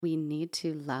we need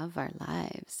to love our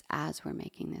lives as we're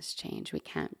making this change. We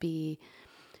can't be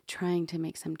trying to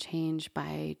make some change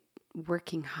by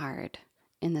working hard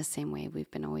in the same way we've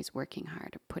been always working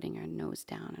hard, or putting our nose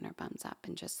down and our bums up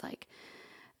and just like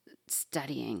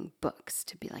studying books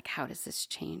to be like, how does this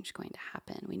change going to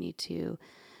happen? We need to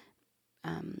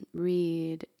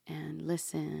read and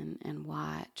listen and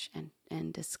watch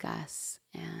and discuss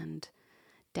and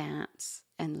dance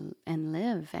and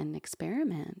live and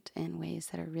experiment in ways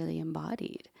that are really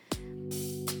embodied.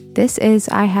 This is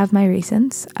I Have My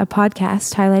Reasons, a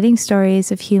podcast highlighting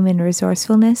stories of human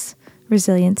resourcefulness,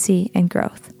 resiliency, and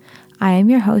growth. I am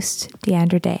your host,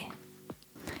 Deandra Day.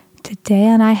 Today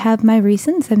on I Have My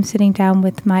Reasons, I'm sitting down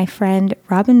with my friend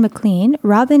Robyn McLean.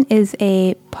 Robyn is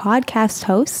a podcast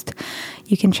host.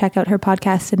 You can check out her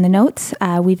podcast in the notes,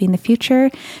 Weaving the Future.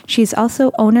 She's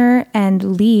also owner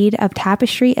and lead of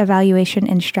Tapestry Evaluation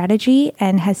and Strategy,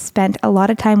 and has spent a lot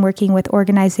of time working with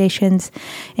organizations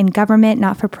in government,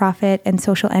 not-for-profit, and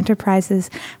social enterprises,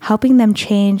 helping them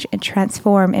change and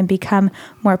transform and become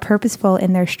more purposeful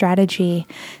in their strategy.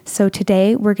 So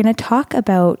today we're going to talk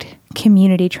about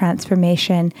community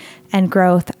transformation and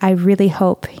growth. I really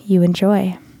hope you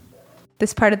enjoy.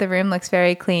 This part of the room looks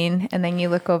very clean, and then you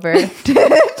look over to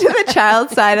the child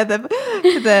side of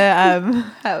the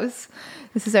house.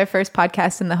 This is our first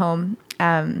podcast in the home,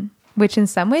 which in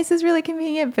some ways is really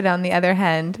convenient, but on the other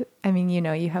hand, I mean,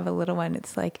 you have a little one.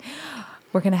 It's like,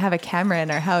 we're going to have a camera in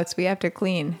our house. We have to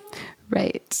clean.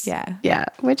 Right. Yeah. Yeah.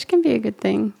 Which can be a good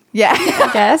thing. Yeah.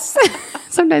 I guess.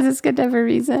 Sometimes it's good to have a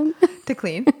reason. To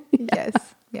clean. Yeah.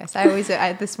 Yes.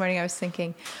 This morning I was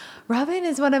thinking, Robyn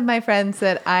is one of my friends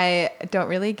that I don't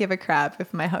really give a crap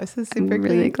if my house is super clean. I'm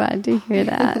really glad to hear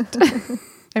that. I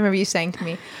remember you saying to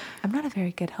me, I'm not a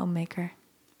very good homemaker.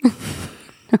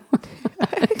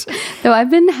 Though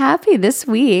I've been happy this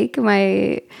week.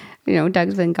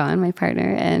 Doug's been gone, my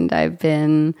partner, and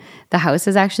the house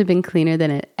has actually been cleaner than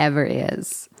it ever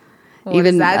is. What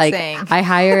is that saying? I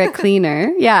hire a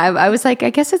cleaner. Yeah, I was like, I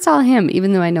guess it's all him,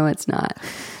 even though I know it's not.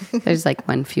 There's like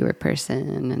one fewer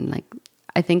person, and like,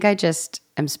 I think I just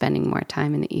am spending more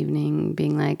time in the evening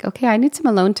being like, okay, I need some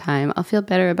alone time. I'll feel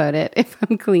better about it if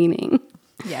I'm cleaning.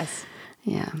 Yes.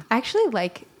 Yeah. I actually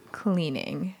like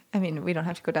cleaning. I mean, we don't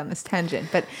have to go down this tangent,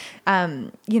 but,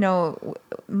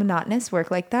 monotonous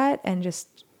work like that, and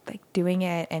just like doing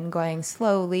it and going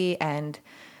slowly and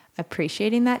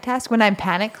appreciating that task. When I'm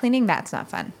panic cleaning, that's not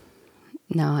fun.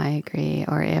 No, I agree.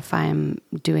 Or if I'm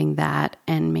doing that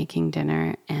and making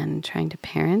dinner and trying to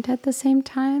parent at the same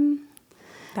time.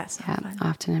 That's not fun.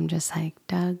 Often I'm just like,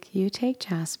 Doug, you take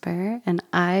Jasper and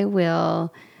I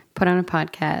will put on a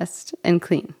podcast and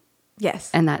clean.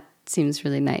 Yes. And that seems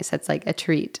really nice. That's like a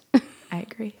treat. I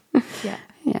agree. Yeah.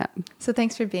 Yeah. So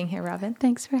thanks for being here, Robyn.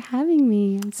 Thanks for having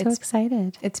me. I'm so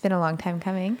excited. It's been a long time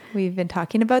coming. We've been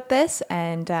talking about this,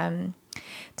 and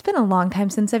it's been a long time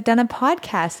since I've done a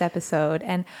podcast episode,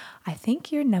 and I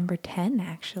think you're number 10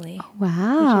 actually. Oh,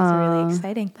 wow. Which is really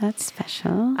exciting. That's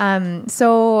special.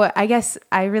 So I guess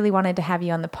I really wanted to have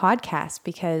you on the podcast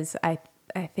because I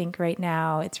think right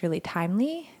now it's really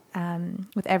timely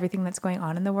with everything that's going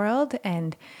on in the world,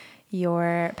 and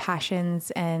your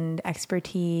passions and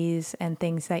expertise and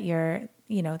things that you're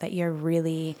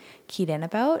really keyed in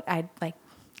about. I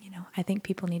think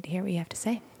people need to hear what you have to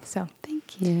say. So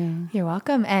thank you. You're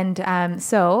welcome. And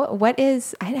so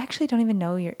I actually don't even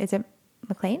know is it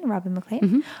McLean? Robyn McLean?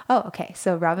 Mm-hmm. Oh, okay.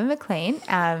 So Robyn McLean,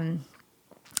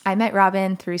 I met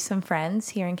Robyn through some friends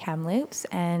here in Kamloops,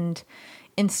 and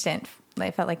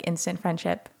I felt like instant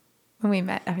friendship when we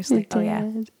met. I was like, oh yeah,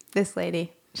 this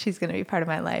lady, she's going to be part of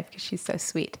my life because she's so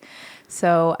sweet.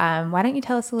 So why don't you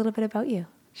tell us a little bit about you?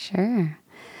 Sure.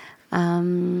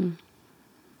 Well,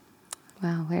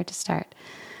 where to start?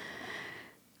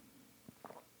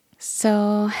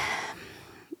 So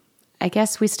I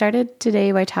guess we started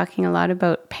today by talking a lot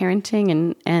about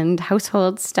parenting and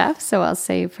household stuff. So I'll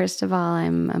say, first of all,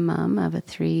 I'm a mom of a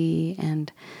 3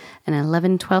 and an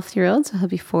 11, 12-year-old. So he'll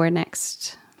be 4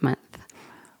 next month.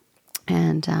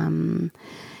 And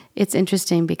it's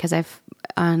interesting because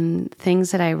on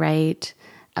things that I write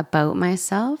about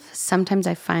myself, sometimes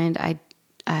I find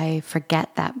I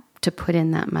forget that to put in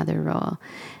that mother role.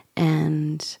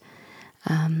 And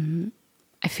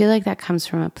I feel like that comes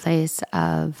from a place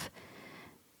of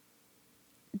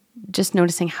just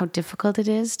noticing how difficult it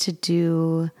is to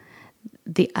do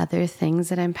the other things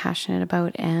that I'm passionate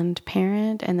about and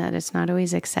parent, and that it's not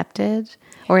always accepted,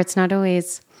 or it's not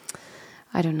always,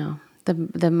 I don't know,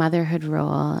 the motherhood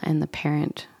role and the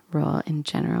parent role in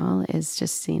general is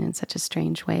just seen in such a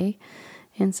strange way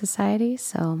in society.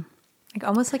 So like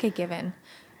almost like a given.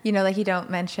 You know, like you don't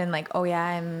mention like, oh yeah,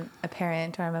 I'm a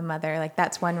parent or I'm a mother. Like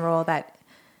that's one role that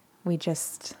we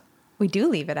do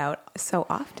leave it out so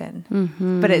often,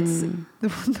 but it's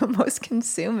the most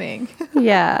consuming.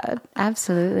 Yeah,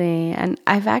 absolutely. And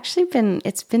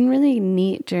it's been really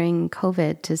neat during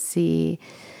COVID to see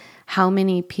how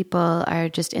many people are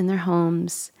just in their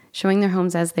homes, showing their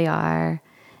homes as they are.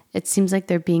 It seems like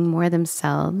they're being more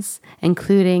themselves,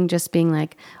 including just being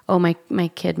like, oh, my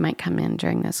kid might come in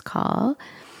during this call,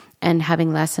 and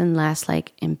having less and less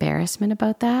like embarrassment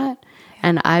about that.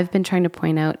 And I've been trying to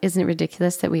point out, isn't it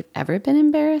ridiculous that we've ever been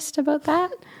embarrassed about that?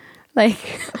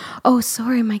 Like, oh,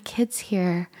 sorry, my kid's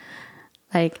here.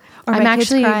 Like, or I'm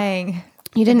actually crying.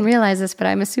 You didn't realize this, but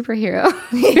I'm a superhero.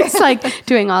 It's like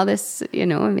doing all this,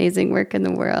 amazing work in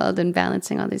the world and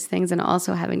balancing all these things, and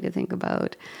also having to think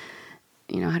about,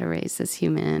 how to raise this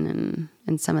human,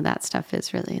 and some of that stuff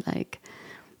is really like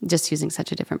just using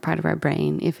such a different part of our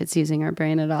brain, if it's using our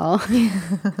brain at all.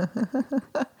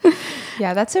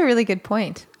 Yeah, that's a really good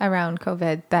point around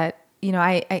COVID that,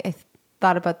 I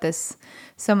thought about this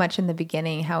so much in the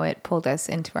beginning, how it pulled us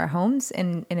into our homes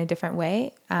in a different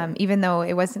way, even though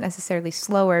it wasn't necessarily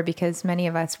slower because many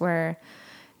of us were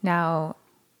now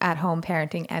at home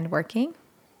parenting and working.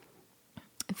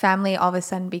 Family all of a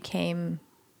sudden became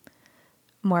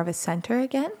more of a center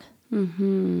again.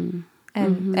 Mm-hmm.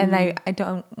 And I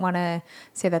don't want to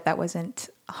say that wasn't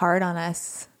hard on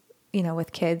us,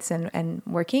 with kids and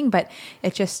working, but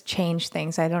it just changed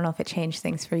things. I don't know if it changed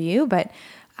things for you, but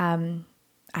I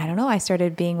don't know. I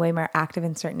started being way more active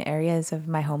in certain areas of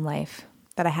my home life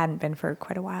that I hadn't been for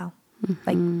quite a while,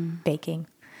 like baking,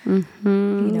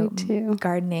 Me too.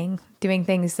 Gardening, doing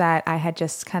things that I had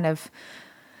just kind of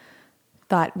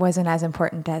thought wasn't as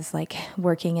important as like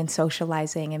working and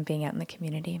socializing and being out in the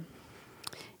community.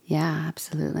 Yeah,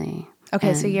 absolutely. Okay,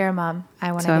 and so you're a mom.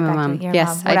 I want to so get I'm a back mom. to you're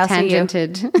Yes, a mom. What I else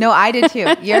tangented. Are you? No, I did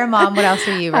too. You're a mom. What else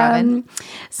are you, Robyn?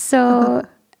 So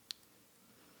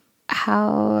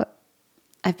how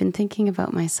I've been thinking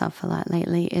about myself a lot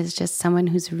lately is just someone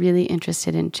who's really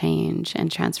interested in change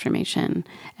and transformation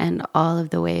and all of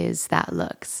the ways that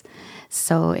looks.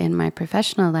 So in my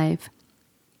professional life,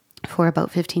 for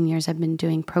about 15 years, I've been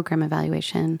doing program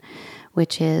evaluation,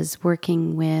 which is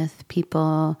working with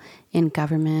people in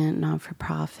government,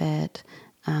 not-for-profit,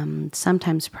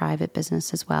 sometimes private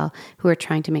business as well, who are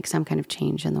trying to make some kind of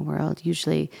change in the world,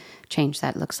 usually change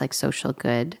that looks like social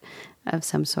good of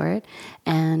some sort.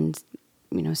 And,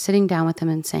 sitting down with them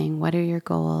and saying, what are your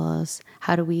goals?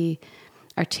 How do we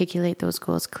articulate those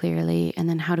goals clearly? And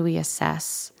then how do we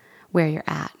assess where you're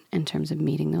at in terms of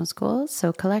meeting those goals?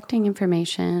 So collecting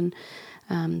information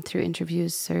through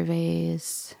interviews,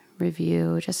 surveys,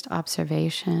 review, just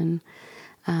observation,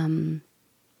 and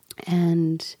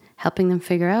helping them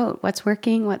figure out what's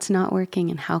working, what's not working,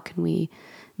 and how can we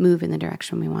move in the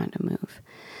direction we want to move.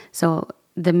 So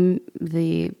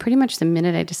the pretty much the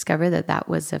minute I discovered that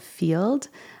was a field,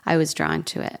 I was drawn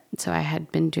to it. So I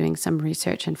had been doing some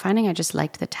research and finding I just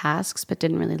liked the tasks, but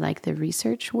didn't really like the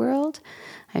research world.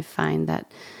 I find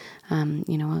that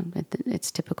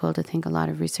it's typical to think a lot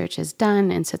of research is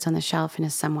done and sits on the shelf and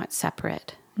is somewhat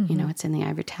separate. Mm-hmm. It's in the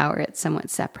ivory tower. It's somewhat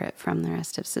separate from the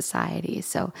rest of society.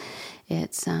 So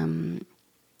it's,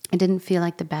 it didn't feel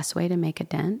like the best way to make a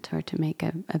dent or to make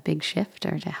a big shift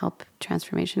or to help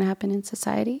transformation happen in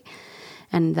society.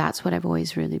 And that's what I've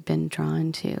always really been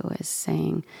drawn to, is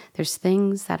saying there's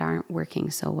things that aren't working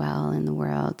so well in the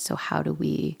world. So how do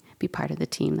we be part of the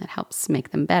team that helps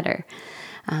make them better?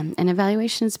 And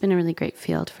evaluation has been a really great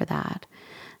field for that.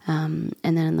 And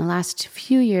then in the last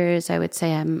few years, I would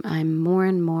say I'm more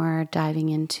and more diving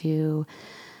into,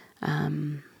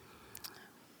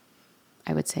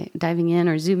 diving in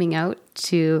or zooming out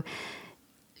to,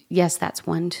 yes, that's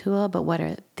one tool, but what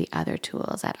are the other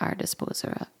tools at our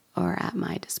disposal or at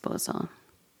my disposal?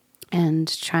 And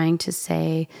trying to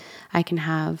say I can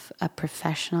have a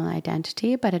professional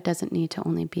identity, but it doesn't need to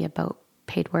only be about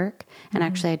paid work. And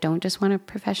actually, I don't just want a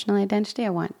professional identity. I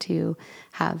want to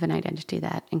have an identity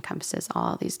that encompasses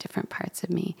all these different parts of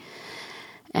me.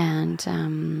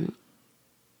 And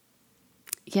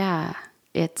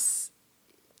it's...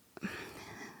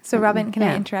 So Robyn, can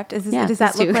I interrupt? Does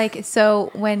that look like, so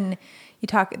when you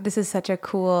talk, this is such a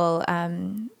cool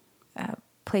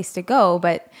place to go,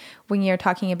 but when you're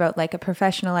talking about like a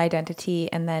professional identity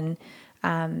and then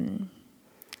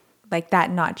like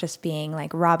that not just being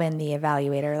like Robyn the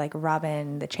evaluator, like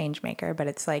Robyn the change maker, but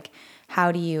it's like,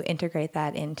 how do you integrate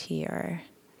that into your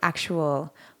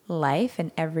actual life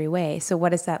in every way? So what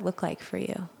does that look like for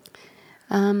you?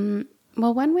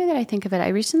 Well, one way that I think of it, I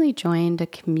recently joined a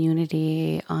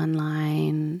community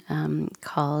online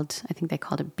called, I think they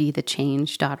called it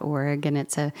BeTheChange.org, and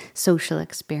it's a social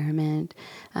experiment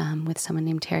with someone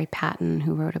named Terry Patton,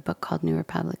 who wrote a book called New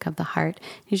Republic of the Heart.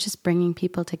 He's just bringing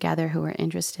people together who are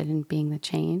interested in being the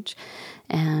change,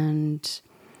 and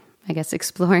I guess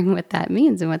exploring what that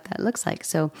means and what that looks like.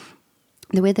 So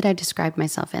the way that I described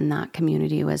myself in that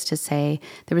community was to say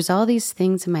there was all these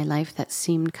things in my life that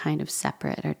seemed kind of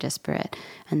separate or disparate.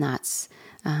 And that's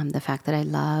the fact that I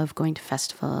love going to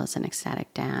festivals and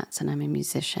ecstatic dance, and I'm a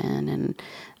musician, and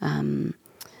I'm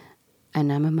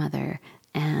a mother.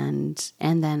 And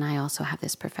then I also have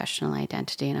this professional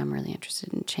identity, and I'm really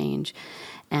interested in change.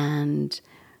 And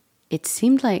it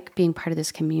seemed like being part of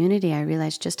this community, I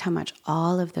realized just how much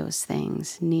all of those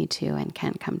things need to and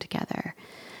can come together.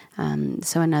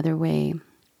 So another way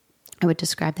I would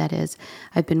describe that is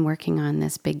I've been working on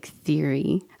this big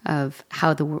theory of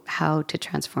how to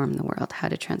transform the world, how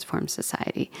to transform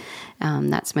society.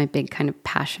 That's my big kind of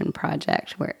passion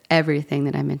project, where everything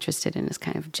that I'm interested in is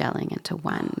kind of gelling into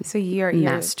one. So you're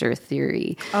master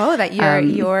theory. Oh, that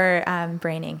you're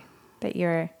braining, that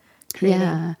you're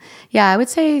creating. Yeah. I would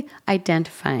say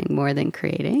identifying more than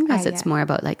creating, because it's more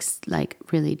about like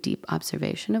really deep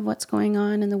observation of what's going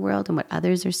on in the world and what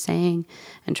others are saying,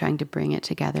 and trying to bring it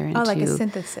together into like a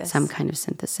synthesis. Some kind of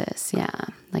synthesis. Yeah,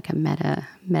 like a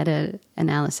meta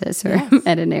analysis or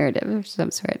meta narrative of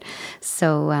some sort.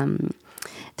 So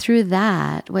through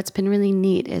that, what's been really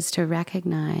neat is to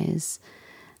recognize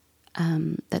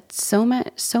that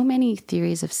so many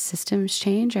theories of systems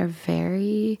change are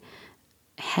very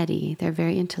heady. They're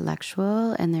very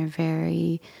intellectual, and they're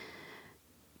very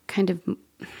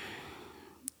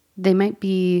they might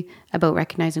be about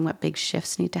recognizing what big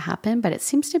shifts need to happen, but it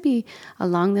seems to be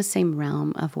along the same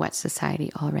realm of what society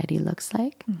already looks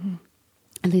like. Mm-hmm.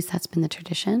 At least that's been the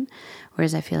tradition.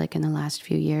 Whereas I feel like in the last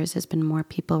few years, there's been more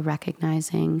people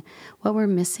recognizing what we're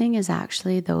missing is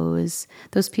actually those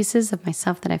pieces of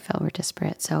myself that I felt were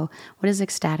disparate. So what is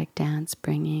ecstatic dance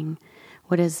bringing?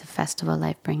 What is the festival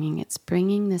life bringing? It's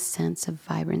bringing this sense of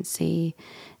vibrancy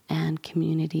and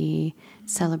community,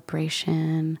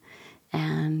 celebration,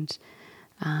 and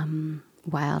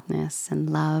wildness and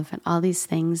love, and all these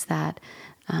things that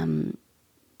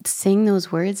saying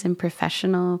those words in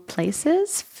professional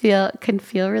places can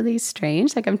feel really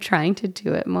strange. Like I'm trying to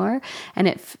do it more, and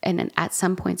at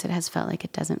some points it has felt like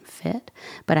it doesn't fit.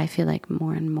 But I feel like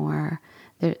more and more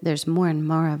there's more and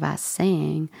more of us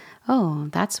saying, oh,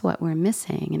 that's what we're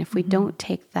missing. And if we don't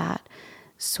take that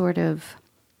part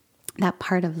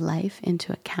of life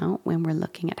into account when we're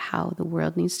looking at how the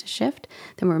world needs to shift,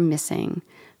 then we're missing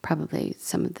probably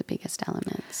some of the biggest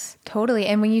elements. Totally.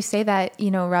 And when you say that,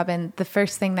 Robyn, the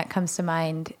first thing that comes to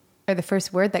mind, or the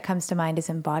first word that comes to mind, is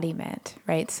embodiment,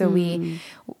 right? So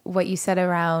what you said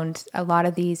around a lot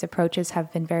of these approaches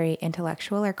have been very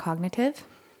intellectual or cognitive.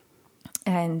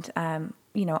 And,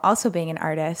 also being an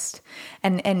artist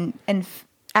and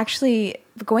actually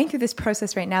going through this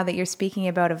process right now that you're speaking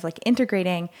about, of like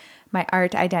integrating my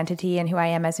art identity and who I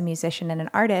am as a musician and an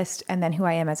artist, and then who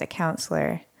I am as a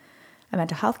counselor, a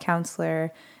mental health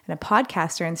counselor, and a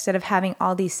podcaster. Instead of having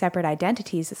all these separate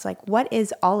identities, it's like, what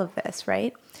is all of this,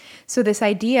 right? So this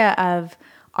idea of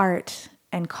art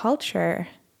and culture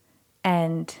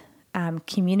and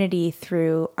community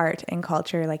through art and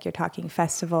culture, like you're talking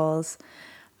festivals,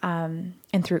 and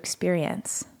through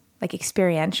experience, like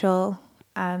experiential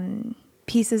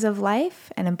pieces of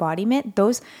life and embodiment,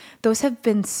 those have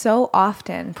been so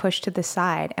often pushed to the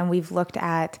side. And we've looked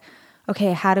at,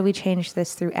 okay, how do we change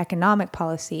this through economic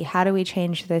policy? How do we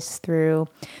change this through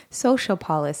social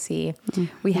policy? Mm-hmm.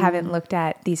 We haven't looked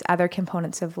at these other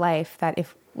components of life that,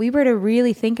 if we were to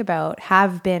really think about,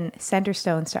 have been center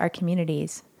stones to our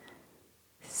communities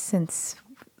since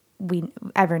we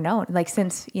ever known, like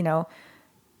since,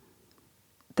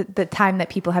 the time that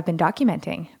people have been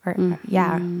documenting, or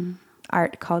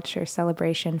art, culture,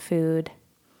 celebration, food,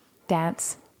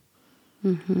 dance.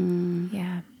 Mm-hmm.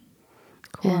 Yeah.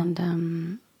 Cool.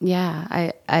 And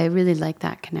I really like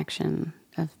that connection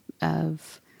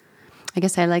of I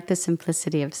guess I like the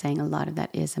simplicity of saying a lot of that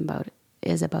is about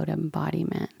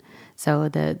embodiment. So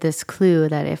this clue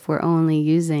that if we're only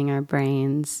using our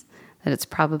brains,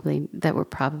 that we're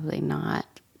probably not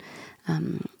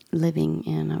living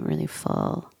in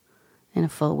a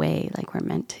full way like we're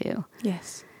meant to.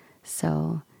 Yes.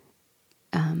 So,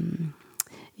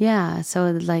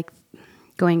 so like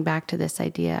going back to this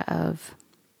idea of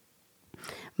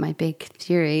my big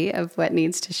theory of what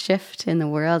needs to shift in the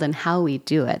world and how we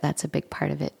do it, that's a big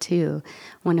part of it too.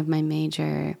 One of my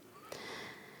major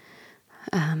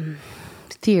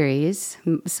theories,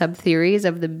 sub-theories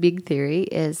of the big theory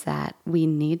is that we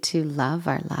need to love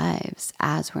our lives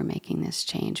as we're making this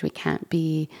change. We can't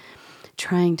be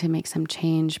trying to make some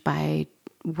change by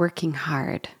working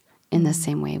hard in the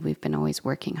same way we've been always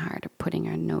working hard, or putting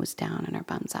our nose down and our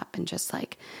bums up and just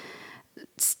like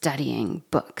studying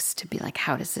books to be like,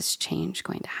 how does this change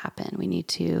going to happen? We need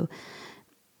to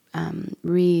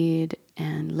read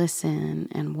and listen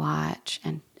and watch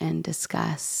and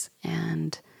discuss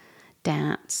and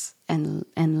dance and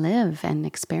live and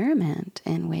experiment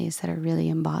in ways that are really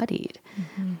embodied.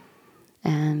 Mm-hmm.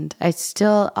 And I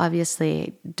still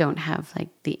obviously don't have like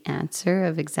the answer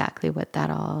of exactly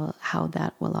how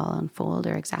that will all unfold,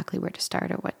 or exactly where to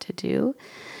start or what to do.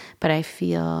 But I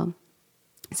feel,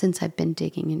 since I've been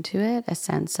digging into it, a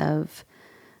sense of,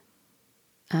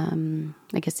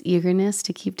 I guess, eagerness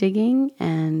to keep digging,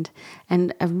 and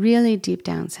a really deep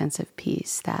down sense of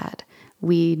peace that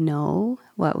we know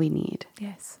what we need.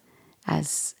 Yes.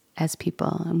 As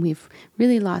people. And we've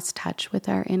really lost touch with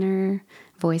our inner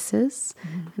voices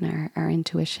and our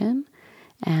intuition.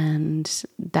 And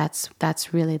that's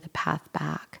really the path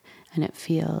back. And it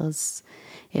feels,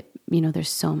 there's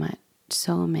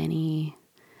so many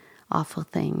awful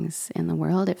things in the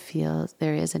world. It feels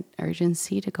there is an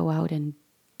urgency to go out and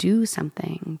do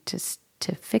something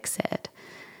to fix it.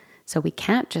 So we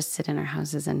can't just sit in our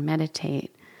houses and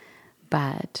meditate,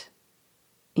 but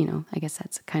I guess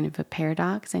that's kind of a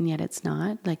paradox, and yet it's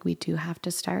not. Like, we do have to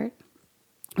start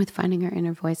with finding our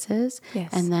inner voices.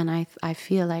 Yes. And then I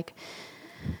feel like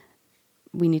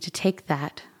we need to take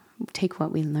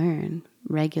what we learn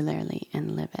regularly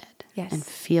and live it. Yes. And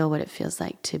feel what it feels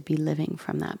like to be living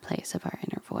from that place of our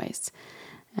inner voice.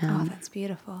 Oh, that's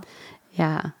beautiful.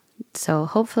 Yeah. So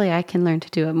hopefully I can learn to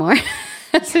do it more.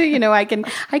 So, I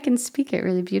can speak it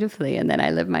really beautifully, and then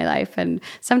I live my life. And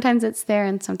sometimes it's there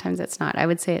and sometimes it's not. I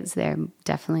would say it's there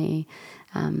definitely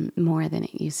more than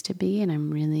it used to be. And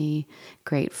I'm really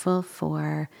grateful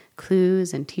for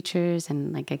clues and teachers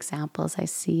and like examples I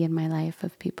see in my life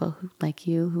of people like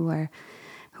you who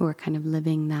are kind of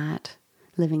living that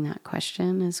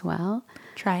question as well.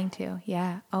 Trying to,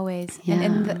 yeah, always. Yeah.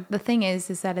 And the thing is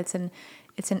that it's an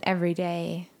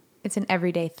everyday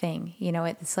thing.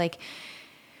 It's like,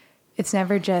 it's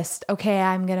never just, okay,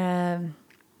 I'm going to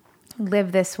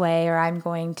live this way, or I'm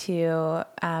going to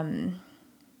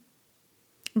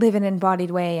live in an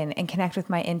embodied way and connect with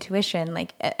my intuition.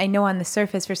 Like, I know on the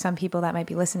surface for some people that might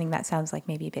be listening, that sounds like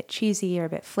maybe a bit cheesy or a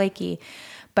bit flaky,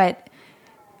 but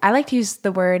I like to use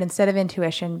the word instead of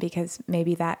intuition because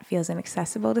maybe that feels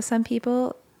inaccessible to some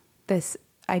people. This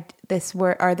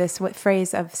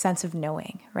phrase of sense of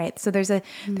knowing, right? So there's a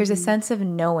sense of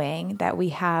knowing that we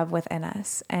have within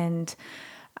us. And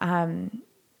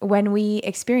when we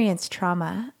experience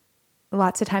trauma,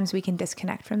 lots of times we can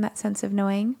disconnect from that sense of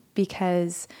knowing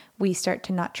because we start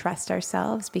to not trust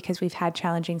ourselves because we've had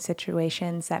challenging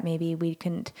situations that maybe we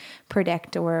couldn't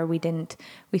predict, or we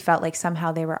felt like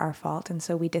somehow they were our fault. And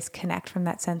so we disconnect from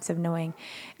that sense of knowing.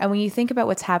 And when you think about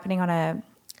what's happening on a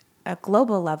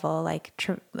global level, like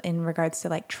in regards to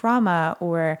like trauma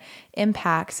or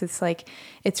impacts, it's like,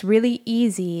 it's really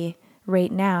easy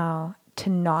right now to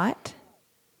not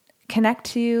connect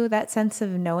to that sense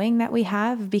of knowing that we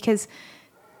have, because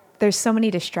there's so many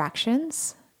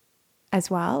distractions as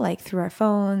well, like through our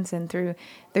phones and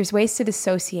there's ways to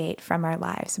dissociate from our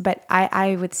lives. But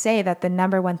I would say that the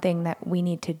number one thing that we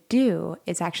need to do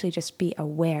is actually just be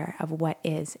aware of what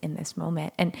is in this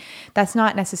moment. And that's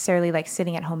not necessarily like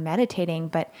sitting at home meditating,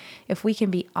 but if we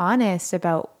can be honest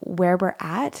about where we're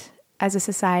at as a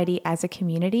society, as a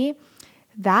community,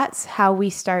 that's how we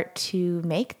start to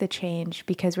make the change,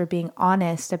 because we're being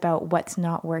honest about what's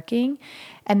not working.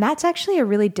 And that's actually a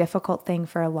really difficult thing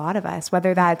for a lot of us,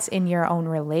 whether that's in your own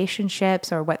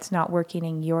relationships or what's not working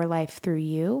in your life through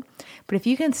you. But if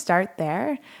you can start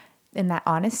there in that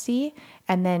honesty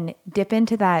and then dip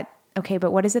into that, okay,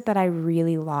 but what is it that I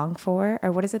really long for?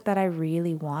 Or what is it that I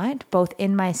really want, both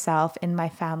in myself, in my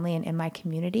family, and in my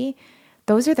community?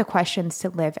 Those are the questions to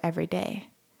live every day.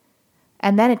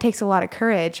 And then it takes a lot of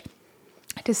courage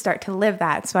to start to live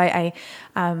that. So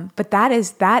but that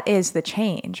is the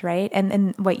change, right?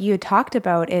 And what you had talked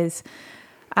about is,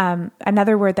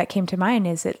 another word that came to mind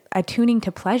is attuning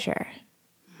to pleasure,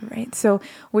 right? So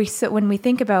when we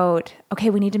think about, okay,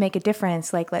 we need to make a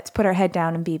difference, like let's put our head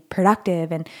down and be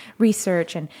productive and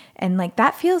research and like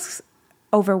that feels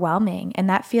overwhelming and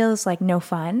that feels like no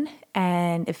fun.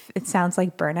 And if it sounds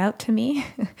like burnout to me,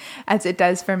 as it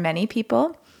does for many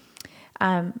people.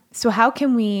 So how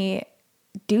can we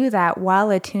do that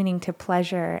while attuning to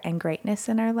pleasure and greatness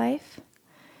in our life?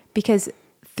 Because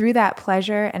through that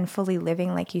pleasure and fully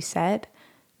living, like you said,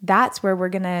 that's where we're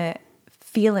going to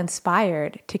feel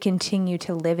inspired to continue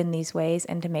to live in these ways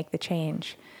and to make the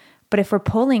change. But if we're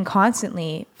pulling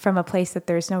constantly from a place that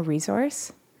there's no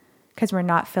resource, because we're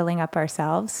not filling up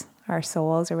ourselves, our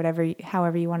souls, or whatever,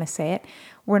 however you want to say it,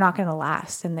 we're not going to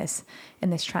last in this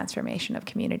transformation of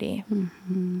community.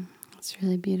 Mm-hmm. It's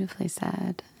really beautifully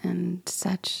said, and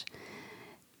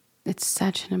it's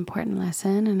such an important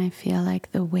lesson. And I feel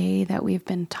like the way that we've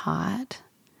been taught,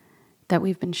 that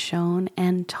we've been shown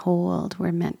and told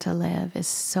we're meant to live is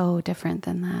so different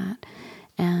than that.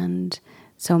 And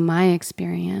so my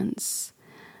experience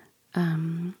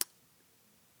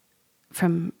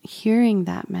from hearing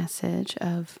that message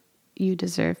of you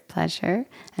deserve pleasure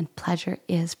and pleasure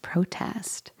is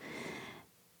protest,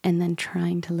 and then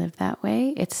trying to live that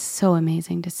way, it's so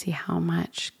amazing to see how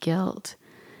much guilt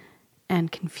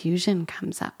and confusion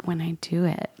comes up when I do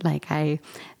it. Like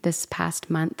this past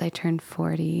month I turned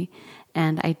 40,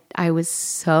 and I was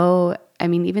so, I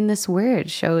mean, even this word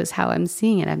shows how I'm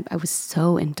seeing it. I was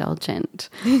so indulgent.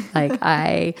 Like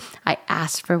I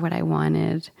asked for what I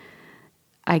wanted.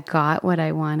 I got what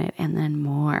I wanted, and then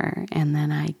more. And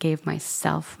then I gave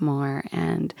myself more.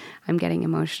 And I'm getting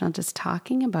emotional just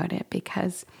talking about it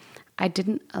because I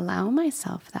didn't allow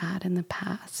myself that in the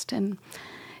past. And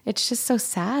it's just so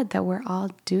sad that we're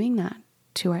all doing that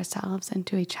to ourselves and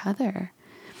to each other.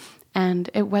 And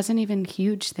it wasn't even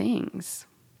huge things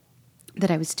that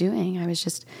I was doing. I was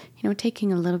just,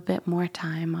 taking a little bit more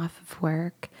time off of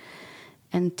work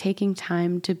and taking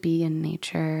time to be in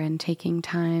nature and taking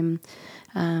time,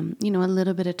 a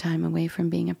little bit of time away from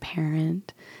being a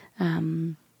parent,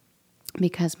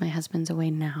 because my husband's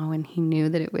away now, and he knew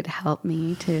that it would help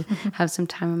me to have some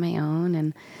time of my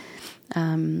own.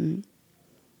 And,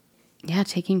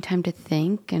 taking time to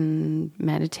think and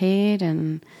meditate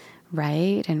and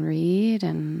write and read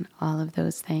and all of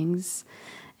those things.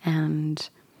 And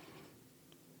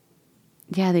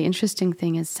yeah, the interesting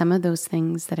thing is some of those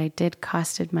things that I did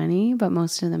costed money, but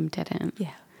most of them didn't.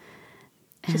 Yeah.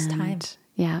 Just time.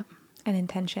 Yeah. And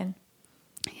intention.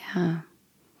 Yeah.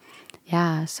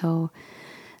 Yeah. So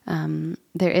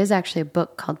there is actually a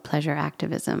book called Pleasure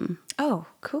Activism. Oh,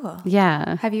 cool.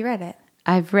 Yeah. Have you read it?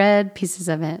 I've read pieces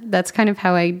of it. That's kind of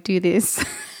how I do this.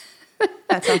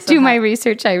 That's also do my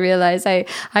research. I realize I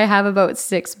have about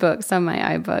 6 books on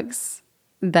my iBooks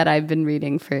that I've been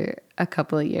reading for a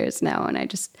couple of years now, and I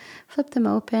just flip them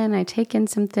open. I take in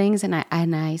some things, and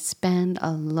I spend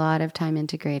a lot of time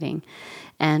integrating.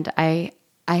 And I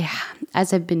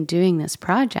as I've been doing this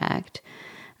project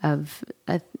of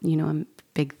a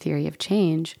big theory of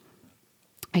change,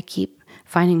 I keep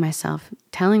finding myself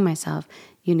telling myself,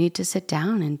 you need to sit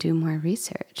down and do more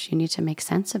research. You need to make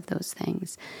sense of those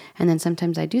things. And then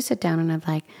sometimes I do sit down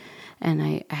and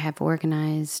I have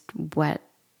organized what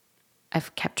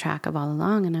I've kept track of all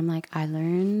along. And I'm like, I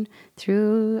learn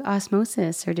through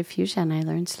osmosis or diffusion. I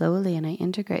learn slowly and I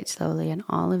integrate slowly. And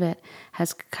all of it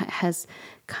has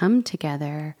come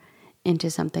together into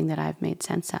something that I've made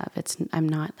sense of. I'm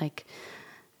not like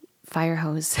fire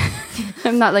hose.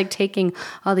 I'm not like taking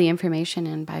all the information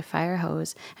in by fire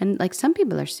hose. And like some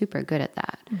people are super good at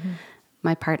that. Mm-hmm.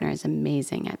 My partner is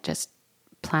amazing at just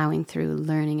plowing through,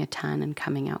 learning a ton and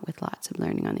coming out with lots of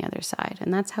learning on the other side.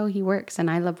 And that's how he works.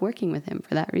 And I love working with him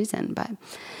for that reason. But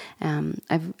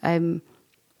I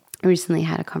recently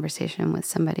had a conversation with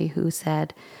somebody who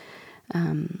said,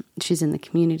 she's in the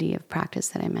community of practice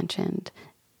that I mentioned.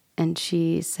 And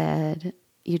she said,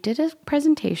 you did a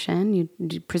presentation, you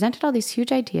presented all these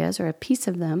huge ideas or a piece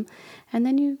of them, and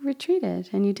then you retreated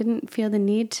and you didn't feel the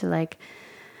need to like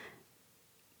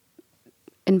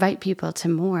invite people to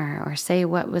more or say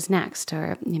what was next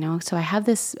or, so I have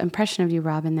this impression of you,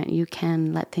 Robyn, that you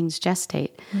can let things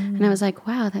gestate. Mm. And I was like,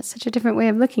 wow, that's such a different way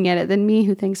of looking at it than me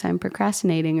who thinks I'm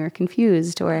procrastinating or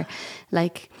confused or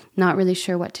like not really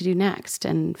sure what to do next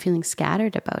and feeling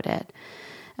scattered about it.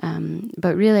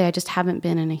 But really, I just haven't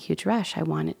been in a huge rush. I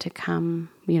want it to come.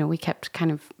 We kept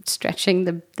kind of stretching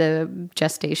the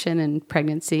gestation and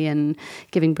pregnancy and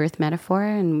giving birth metaphor,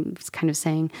 and was kind of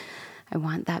saying, I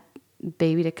want that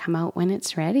baby to come out when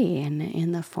it's ready and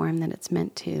in the form that it's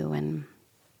meant to. And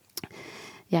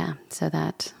yeah, so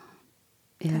that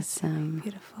is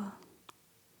beautiful.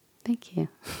 Thank you.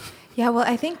 Yeah, well,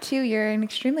 I think too, you're an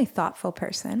extremely thoughtful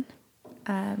person.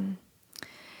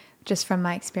 Just from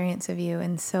my experience of you.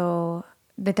 And so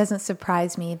that doesn't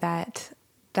surprise me that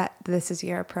this is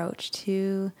your approach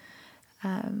to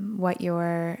what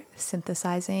you're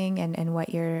synthesizing and what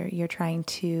you're trying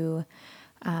to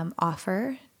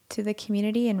offer to the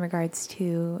community in regards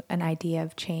to an idea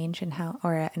of change and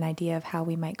an idea of how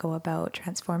we might go about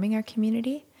transforming our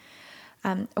community.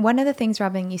 One of the things,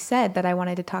 Robyn, you said that I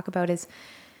wanted to talk about is,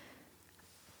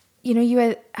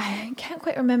 I can't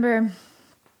quite remember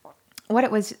what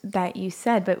it was that you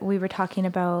said, but we were talking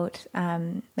about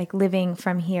like living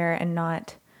from here and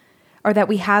not, or that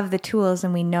we have the tools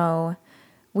and we know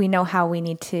how we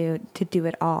need to do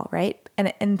it all, right?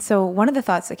 And so one of the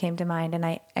thoughts that came to mind, and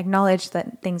I acknowledge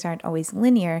that things aren't always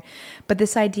linear, but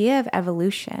this idea of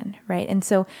evolution, right? And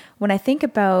so when I think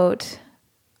about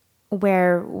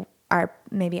where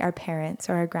maybe our parents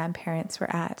or our grandparents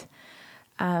were at,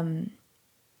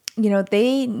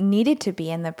 they needed to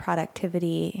be in the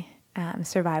productivity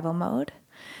survival mode.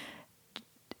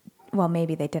 Well,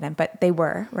 maybe they didn't, but they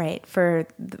were, right, for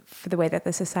the way that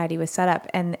the society was set up,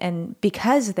 and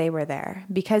because they were there,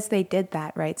 because they did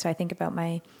that, right. So I think about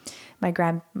my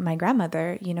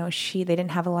grandmother. They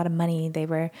didn't have a lot of money. They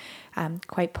were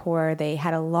quite poor. They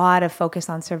had a lot of focus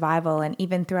on survival, and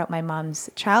even throughout my mom's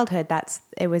childhood,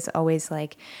 it was always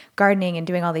like gardening and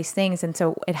doing all these things, and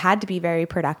so it had to be very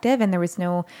productive, and there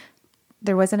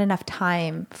wasn't enough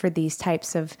time for these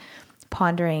types of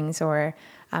ponderings or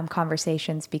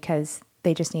conversations, because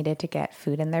they just needed to get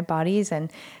food in their bodies and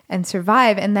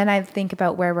survive. And then I think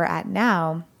about where we're at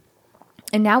now,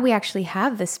 and now we actually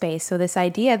have the space. So this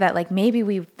idea that like maybe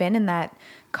we've been in that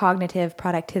cognitive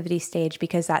productivity stage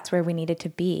because that's where we needed to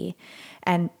be.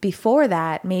 And before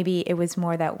that, maybe it was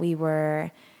more that we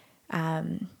were,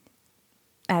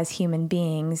 as human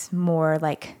beings, more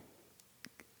like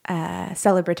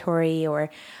celebratory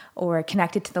or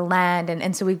connected to the land.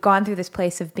 And so we've gone through this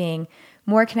place of being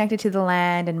more connected to the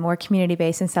land and more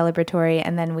community-based and celebratory.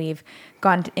 And then we've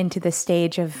gone into this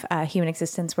stage of human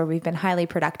existence where we've been highly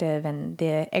productive, and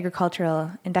the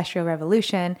agricultural industrial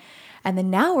revolution. And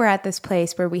then now we're at this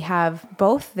place where we have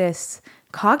both this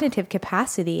cognitive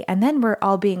capacity, and then we're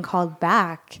all being called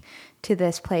back to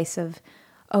this place of,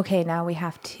 okay, now we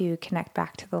have to connect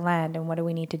back to the land. And what do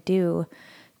we need to do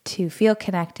to feel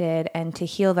connected and to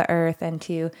heal the earth and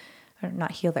or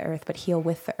not heal the earth, but heal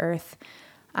with the earth.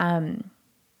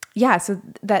 So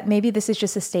that maybe this is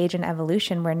just a stage in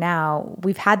evolution where now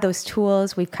we've had those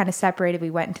tools, we've kind of separated, we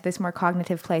went into this more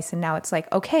cognitive place, and now it's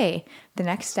like, okay, the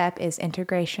next step is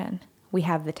integration. We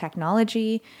have the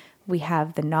technology, we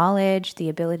have the knowledge, the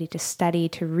ability to study,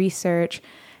 to research,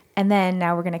 and then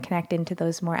now we're going to connect into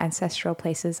those more ancestral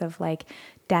places of like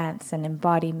dance and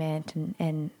embodiment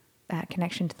and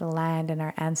connection to the land and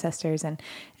our ancestors, and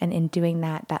in doing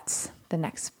that, that's the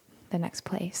next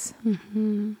place.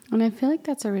 Mm-hmm. And I feel like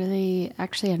that's a really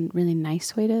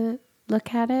nice way to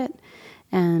look at it.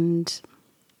 And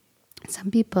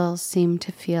some people seem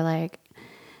to feel like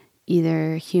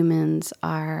either humans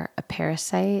are a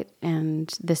parasite,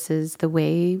 and this is the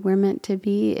way we're meant to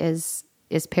be, is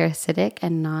parasitic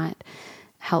and not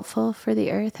helpful for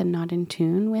the earth and not in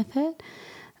tune with it,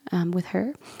 with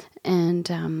her. And,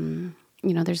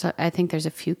 I think there's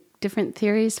a few different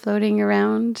theories floating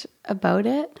around about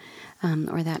it,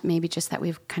 or that maybe just that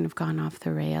we've kind of gone off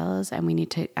the rails and we need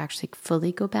to actually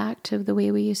fully go back to the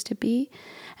way we used to be.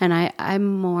 And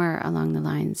I'm more along the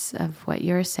lines of what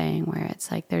you're saying, where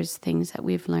it's like there's things that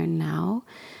we've learned now.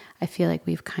 I feel like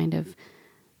we've kind of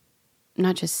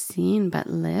not just seen, but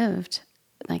lived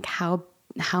like how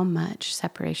much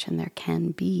separation there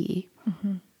can be,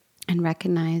 mm-hmm. and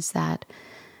recognize that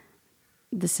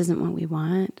this isn't what we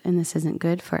want, and this isn't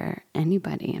good for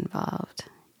anybody involved,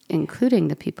 including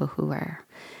the people who are,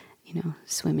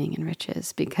 swimming in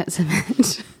riches because of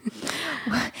it.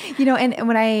 And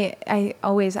when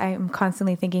I'm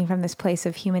constantly thinking from this place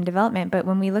of human development, but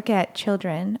when we look at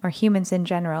children or humans in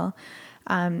general,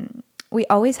 we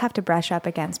always have to brush up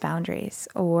against boundaries,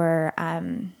 or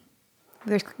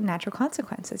there's natural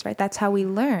consequences, right? That's how we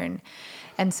learn.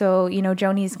 And so,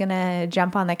 Joni's going to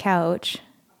jump on the couch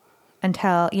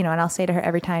until, and I'll say to her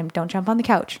every time, don't jump on the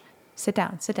couch. Sit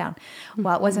down. Mm-hmm.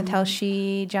 Well, it wasn't until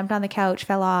she jumped on the couch,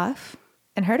 fell off,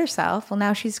 and hurt herself. Well,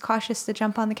 now she's cautious to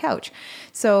jump on the couch.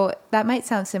 So that might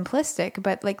sound simplistic,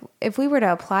 but like if we were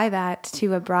to apply that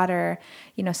to a broader,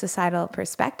 societal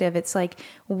perspective, it's like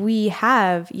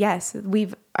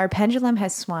our pendulum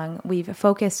has swung. We've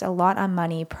focused a lot on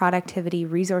money, productivity,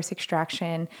 resource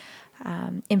extraction,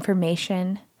 external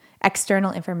information,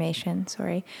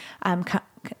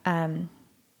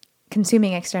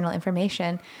 consuming external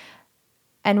information.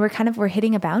 And we're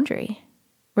hitting a boundary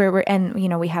where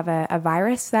we have a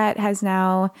virus that has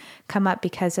now come up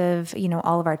because of,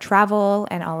 all of our travel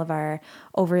and all of our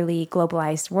overly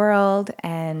globalized world.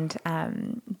 And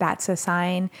that's a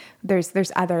sign.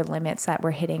 There's other limits that we're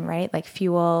hitting, right? Like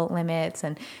fuel limits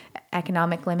and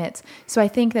economic limits. So I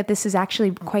think that this is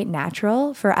actually quite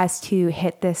natural for us to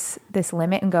hit this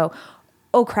limit and go,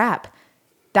 oh crap,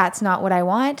 that's not what I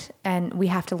want, and we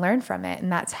have to learn from it.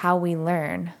 And that's how we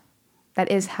learn.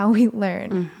 That is how we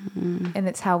learn. And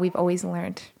it's how we've always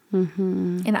learned.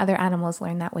 And other animals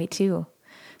learn that way too.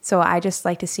 So I just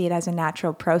like to see it as a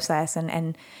natural process.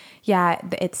 And yeah,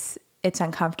 it's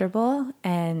uncomfortable,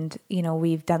 and, you know,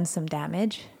 we've done some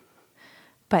damage,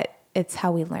 but it's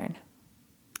how we learn.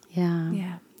 Yeah.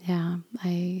 Yeah. Yeah.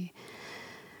 I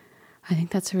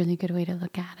think that's a really good way to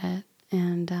look at it.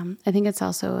 And I think it's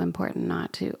also important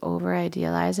not to over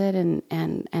idealize it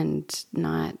and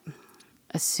not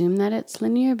assume that it's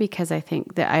linear, because I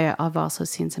think that I've also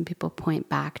seen some people point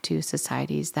back to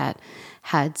societies that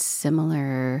had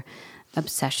similar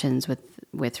obsessions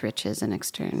with riches and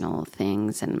external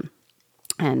things,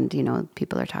 and you know,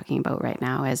 people are talking about right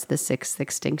now as the sixth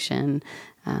extinction,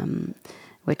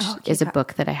 which is a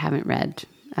book that I haven't read,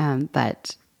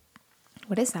 but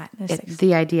what is that?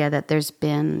 The idea that there's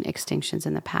been extinctions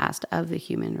in the past of the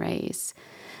human race,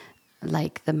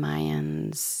 like the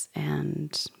Mayans,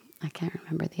 and I can't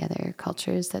remember the other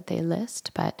cultures that they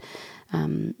list, but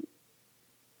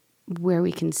where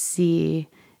we can see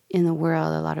in the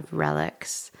world a lot of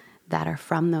relics that are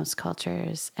from those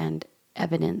cultures and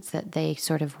evidence that they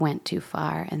sort of went too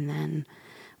far and then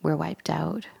were wiped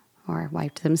out or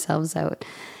wiped themselves out,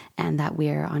 and that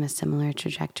we're on a similar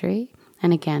trajectory.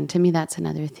 And again, to me, that's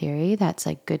another theory that's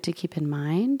like good to keep in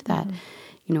mind, that,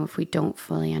 you know, if we don't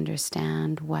fully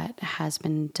understand what has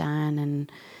been done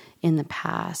and in the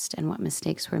past and what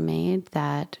mistakes were made,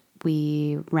 that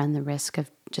we run the risk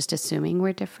of just assuming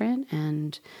we're different,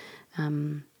 and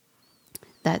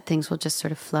that things will just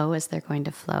sort of flow as they're going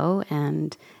to flow,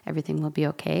 and everything will be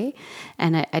okay.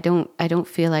 And I don't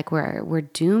feel like we're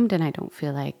doomed, and I don't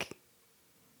feel like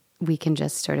we can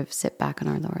just sort of sit back on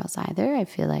our laurels either. I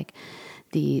feel like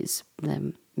the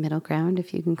middle ground,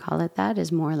 if you can call it that,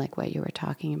 is more like what you were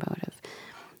talking about, of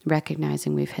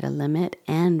recognizing we've hit a limit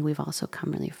and we've also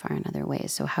come really far in other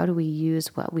ways. So how do we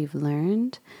use what we've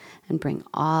learned and bring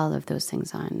all of those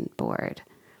things on board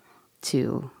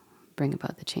to bring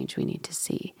about the change we need to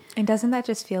see? And doesn't that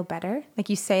just feel better? Like,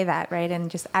 you say that, right?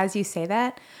 And just as you say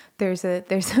that, there's a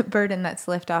burden that's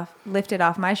lifted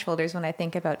off my shoulders when I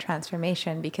think about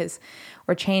transformation, because,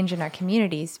 or change in our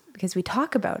communities, because we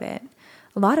talk about it.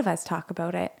 A lot of us talk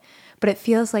about it, but it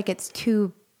feels like it's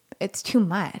too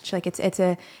much. Like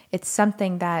it's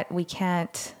something that we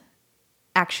can't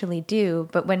actually do.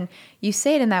 But when you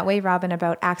say it in that way, Robyn,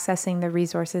 about accessing the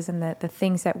resources and the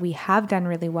things that we have done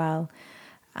really well,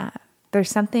 there's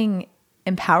something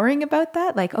empowering about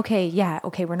that. Like, okay,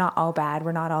 we're not all bad.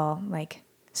 We're not all like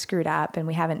screwed up, and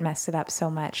we haven't messed it up so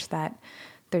much that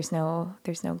there's no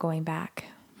going back,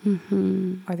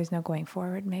 or there's no going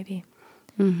forward, maybe.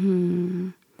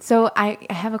 So I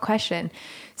have a question.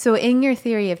 So in your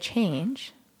theory of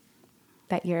change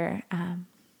that you're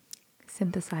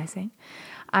synthesizing,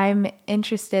 I'm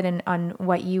interested on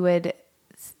what you would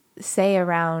say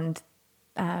around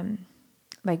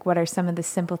like, what are some of the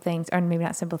simple things, or maybe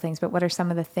not simple things, but what are some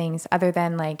of the things other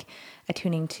than like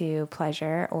attuning to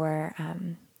pleasure or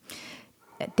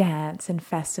dance and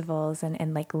festivals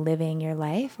and like living your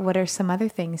life? What are some other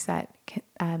things that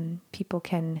people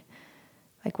can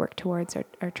like work towards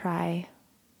or try?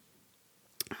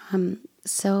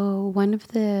 So one of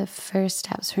the first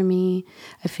steps for me,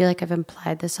 I feel like I've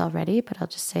implied this already, but I'll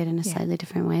just say it in a slightly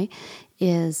different way,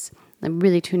 is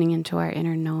really tuning into our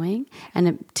inner knowing.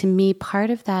 And to me, part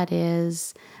of that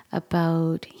is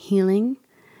about healing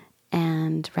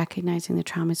and recognizing the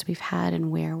traumas we've had and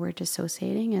where we're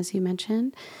dissociating, as you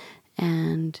mentioned,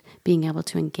 and being able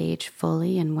to engage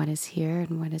fully in what is here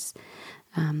and what is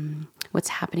what's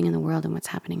happening in the world and what's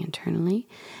happening internally.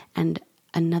 And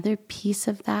another piece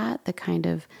of that,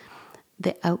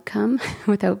 the outcome,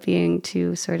 without being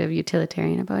too sort of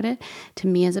utilitarian about it, to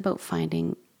me is about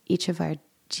finding each of our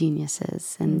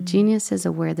geniuses. And genius is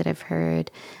a word that I've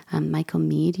heard Michael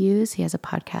Meade use. He has a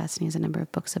podcast and he has a number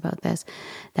of books about this,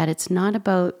 that it's not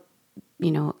about,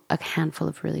 you know, a handful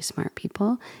of really smart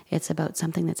people. It's about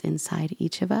something that's inside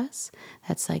each of us.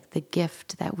 That's like the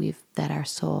gift that our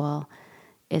soul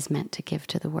is meant to give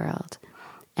to the world.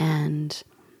 And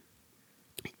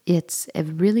it's a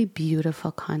really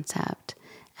beautiful concept.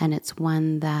 And it's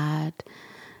one that,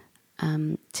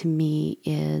 to me,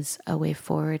 is a way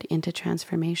forward into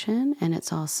transformation. And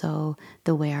it's also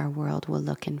the way our world will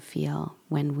look and feel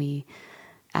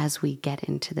as we get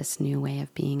into this new way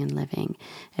of being and living.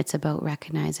 It's about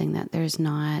recognizing that there's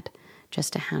not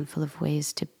just a handful of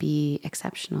ways to be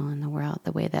exceptional in the world,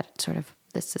 the way that sort of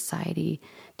the society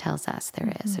tells us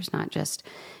there is. There's not just,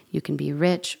 you can be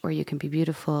rich, or you can be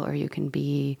beautiful, or you can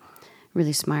be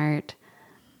really smart.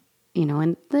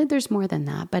 and there's more than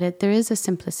that, but there is a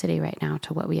simplicity right now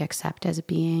to what we accept as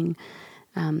being,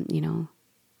 having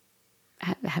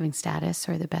status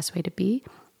or the best way to be.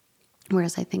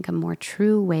 Whereas I think a more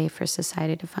true way for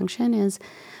society to function is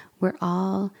we're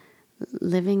all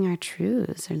living our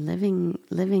truths, or living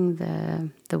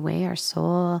the way our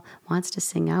soul wants to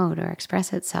sing out or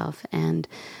express itself, and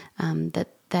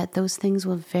that those things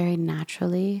will very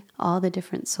naturally, all the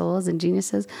different souls and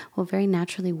geniuses will very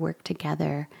naturally work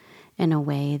together in a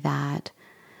way that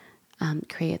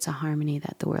creates a harmony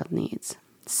that the world needs.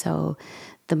 So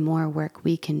the more work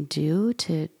we can do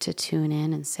to tune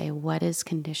in and say, what is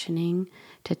conditioning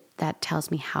that tells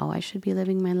me how I should be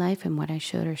living my life and what I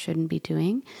should or shouldn't be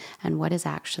doing, and what is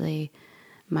actually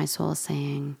my soul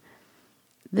saying,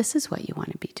 this is what you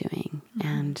want to be doing. Mm-hmm.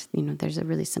 And, there's a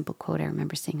really simple quote I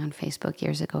remember seeing on Facebook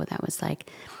years ago that was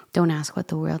like, don't ask what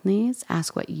the world needs,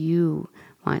 ask what you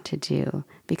want to do,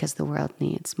 because the world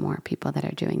needs more people that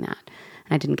are doing that.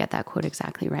 And I didn't get that quote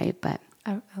exactly right, but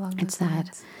it's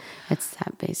that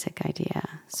basic idea.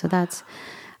 So that's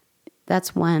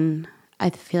one, I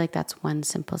feel like that's one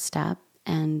simple step.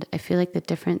 And I feel like the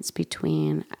difference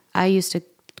between, I used to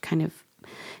kind of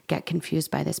get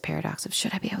confused by this paradox of,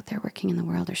 should I be out there working in the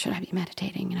world or should I be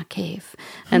meditating in a cave?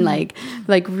 And like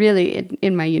really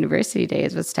in my university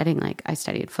days was studying, I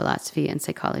studied philosophy and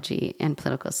psychology and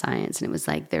political science. And it was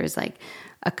like, there was like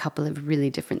a couple of really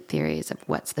different theories of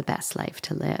what's the best life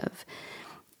to live.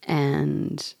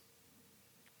 And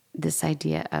this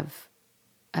idea of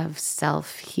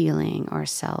self-healing or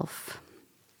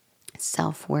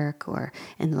self-work or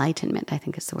enlightenment, I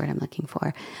think is the word I'm looking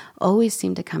for, always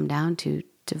seemed to come down to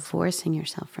divorcing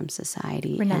yourself from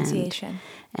society. Renunciation.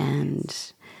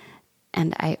 And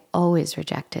I always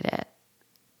rejected it.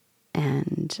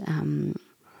 And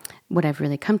what I've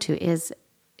really come to is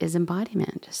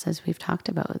embodiment, just as we've talked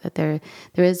about, that there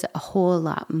is a whole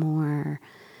lot more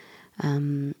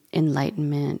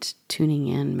enlightenment, tuning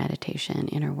in, meditation,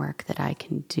 inner work that I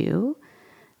can do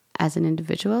as an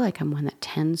individual. Like, I'm one that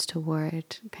tends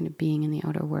toward kind of being in the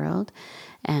outer world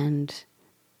and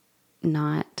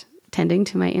not tending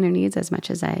to my inner needs as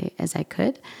much as I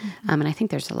could. Mm-hmm. And I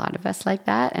think there's a lot of us like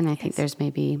that. And I think there's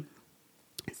maybe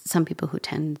some people who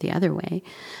tend the other way.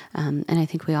 And I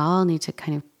think we all need to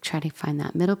kind of try to find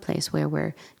that middle place where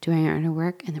we're doing our inner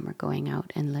work and then we're going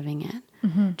out and living it.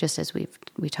 Mm-hmm. Just as we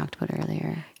talked about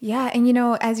earlier. Yeah. And,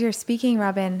 as you're speaking,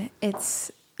 Robyn,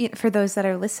 it's, for those that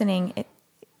are listening,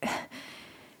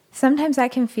 sometimes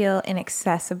that can feel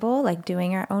inaccessible, like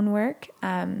doing our own work,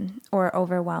 or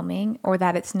overwhelming, or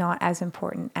that it's not as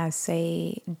important as,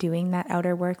 say, doing that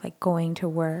outer work, like going to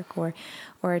work or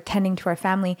attending to our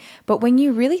family. But when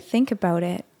you really think about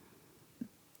it,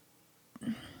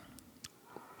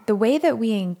 the way that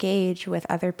we engage with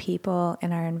other people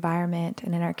in our environment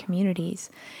and in our communities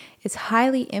is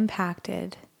highly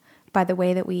impacted by the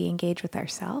way that we engage with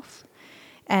ourselves.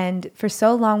 And for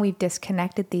so long, we've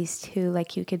disconnected these two.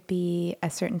 Like, you could be a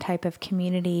certain type of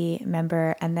community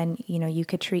member, and then, you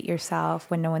could treat yourself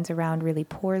when no one's around really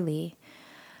poorly.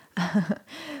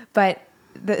 But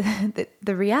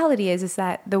the reality is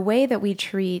that the way that we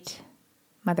treat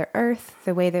Mother Earth,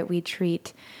 the way that we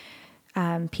treat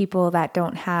people that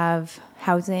don't have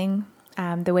housing,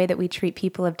 the way that we treat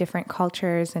people of different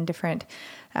cultures and different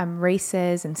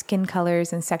races and skin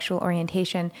colors and sexual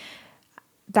orientation,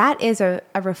 that is a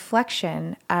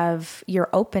reflection of your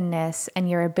openness and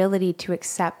your ability to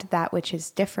accept that which is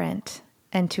different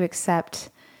and to accept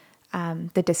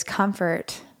the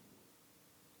discomfort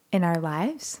in our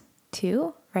lives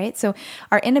too, right? So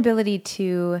our inability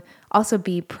to also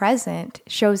be present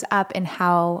shows up in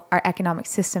how our economic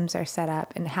systems are set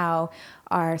up and how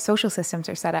our social systems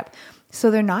are set up.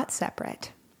 So they're not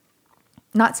separate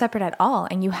at all.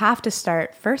 And you have to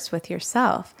start first with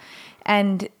yourself.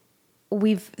 And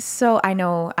I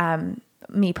know,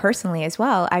 me personally as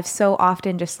well, I've so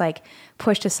often just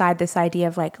pushed aside this idea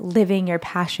of living your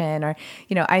passion, or,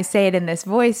 I say it in this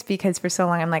voice because for so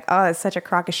long I'm like, oh, it's such a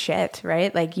crock of shit,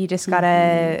 right? You just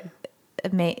gotta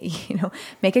make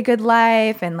a good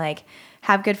life and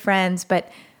have good friends. But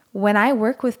when I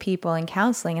work with people in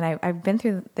counseling, and I've been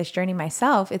through this journey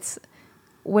myself, it's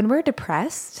when we're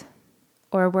depressed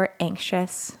or we're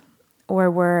anxious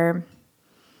or we're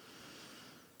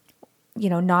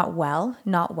not well.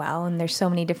 And there's so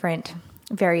many different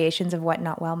variations of what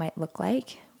not well might look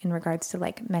like in regards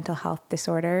to mental health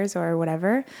disorders or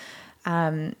whatever.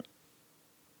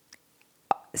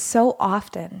 So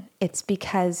often it's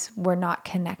because we're not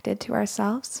connected to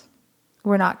ourselves.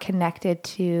 We're not connected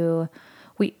to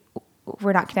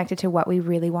what we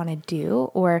really want to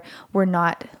do, or we're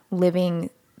not living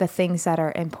the things that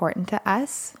are important to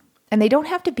us. And they don't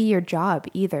have to be your job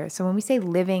either. So when we say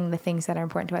living the things that are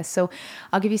important to us, so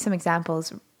I'll give you some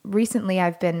examples. Recently,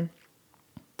 I've been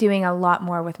doing a lot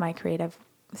more with my creative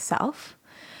self.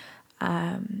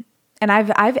 And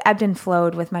I've ebbed and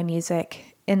flowed with my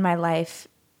music in my life.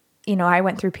 You know, I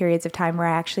went through periods of time where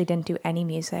I actually didn't do any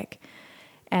music.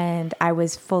 And I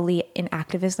was fully in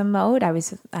activism mode. I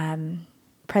was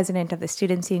president of the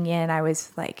Students' Union. I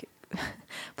was like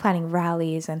planning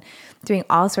rallies and doing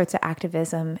all sorts of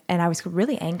activism. And I was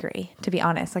really angry, to be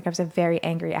honest. Like, I was a very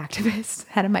angry activist,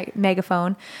 had a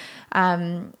megaphone,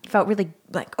 felt really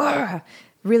like, ugh,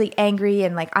 really angry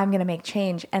and like, I'm going to make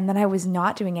change. And then I was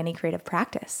not doing any creative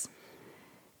practice.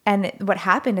 And what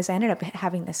happened is I ended up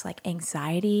having this like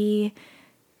anxiety,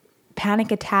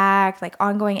 panic attack, like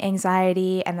ongoing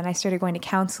anxiety. And then I started going to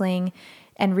counseling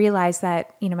and realized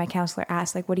that, you know, my counselor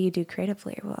asked, like, what do you do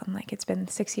creatively? Well, I'm like, it's been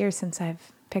 6 years since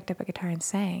I've picked up a guitar and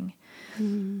sang.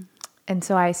 Mm. And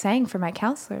so I sang for my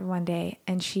counselor one day,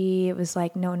 and she was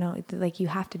like, no, like, you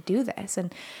have to do this.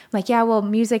 And I'm like, yeah, well,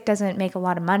 music doesn't make a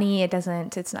lot of money. It's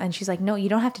not. And she's like, no, you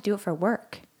don't have to do it for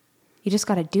work. You just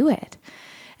got to do it.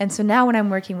 And so now when I'm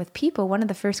working with people, one of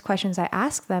the first questions I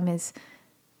ask them is,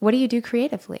 what do you do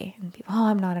creatively? And people, oh,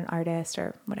 I'm not an artist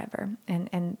or whatever.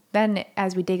 And then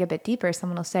as we dig a bit deeper,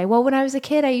 someone will say, well, when I was a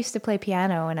kid, I used to play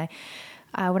piano, and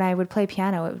when I would play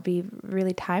piano, it would be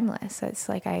really timeless. It's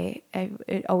like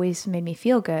it always made me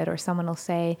feel good. Or someone will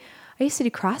say, I used to do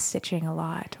cross stitching a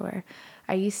lot, or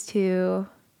I used to.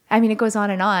 I mean, it goes on.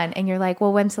 And you're like,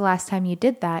 well, when's the last time you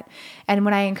did that? And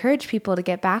when I encourage people to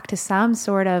get back to some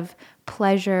sort of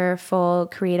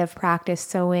pleasureful creative practice,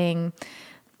 sewing,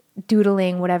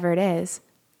 doodling, whatever it is,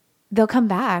 they'll come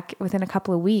back within a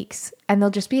couple of weeks, and there'll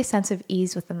just be a sense of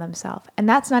ease within themselves. And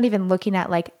that's not even looking at,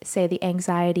 like, say, the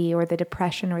anxiety or the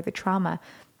depression or the trauma.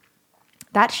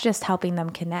 That's just helping them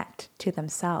connect to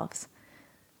themselves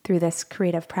through this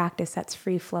creative practice that's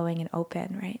free flowing and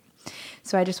open, right?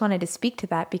 So I just wanted to speak to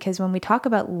that, because when we talk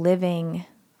about living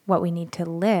what we need to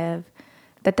live,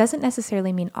 that doesn't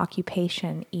necessarily mean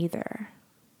occupation either,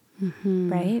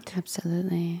 right?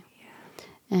 Absolutely.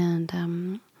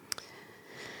 And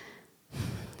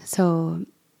so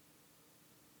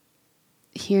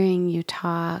hearing you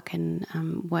talk and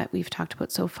what we've talked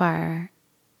about so far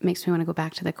makes me want to go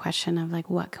back to the question of, like,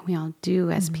 what can we all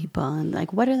do as people, and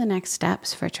like, what are the next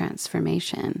steps for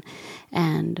transformation?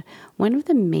 And one of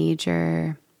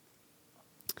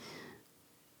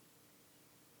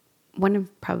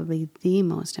probably the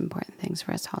most important things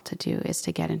for us all to do is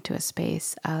to get into a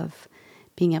space of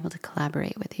being able to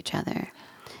collaborate with each other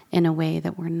in a way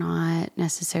that we're not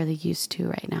necessarily used to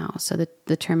right now. So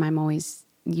the term I'm always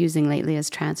using lately is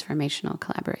transformational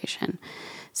collaboration.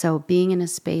 So being in a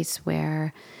space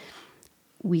where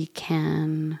we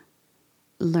can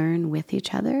learn with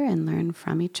each other and learn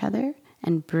from each other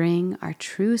and bring our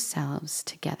true selves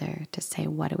together to say,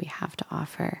 what do we have to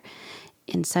offer,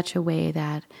 in such a way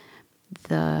that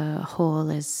the whole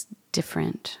is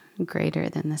different, greater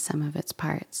than the sum of its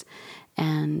parts.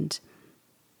 And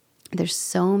there's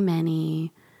so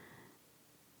many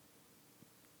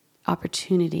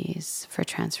opportunities for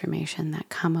transformation that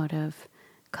come out of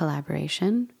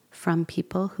collaboration from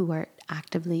people who are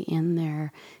actively in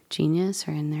their genius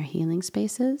or in their healing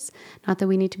spaces. Not that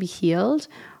we need to be healed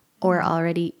or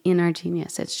already in our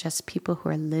genius. It's just people who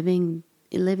are living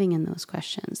in those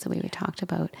questions, the way we talked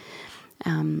about.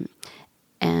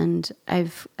 And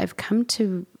I've come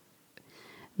to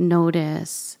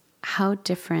notice how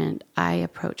different I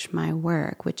approach my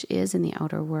work, which is in the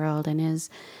outer world, and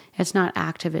it's not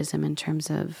activism in terms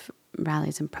of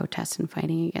rallies and protests and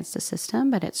fighting against the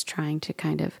system, but it's trying to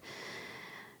kind of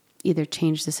either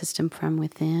change the system from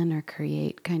within or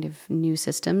create kind of new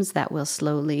systems that will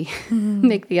slowly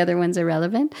make the other ones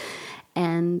irrelevant.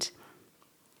 And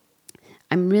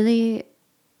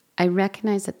I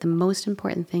recognize that the most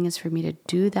important thing is for me to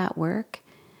do that work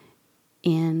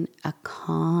in a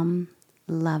calm,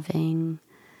 loving,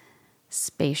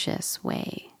 spacious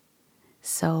way,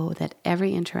 so that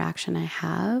every interaction I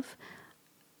have,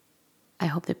 I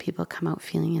hope that people come out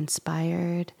feeling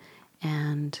inspired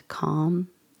and calm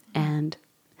and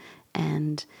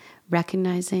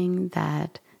recognizing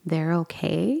that they're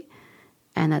okay,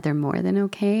 and that they're more than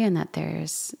okay, and that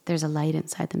there's a light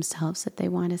inside themselves that they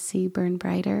want to see burn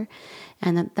brighter,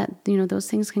 and that you know, those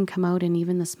things can come out in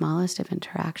even the smallest of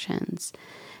interactions.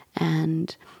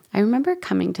 And I remember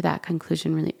coming to that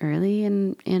conclusion really early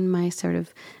in my sort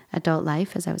of adult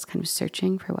life, as I was kind of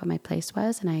searching for what my place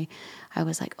was. And I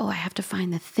was like, oh, I have to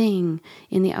find the thing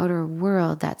in the outer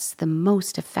world that's the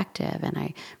most effective. And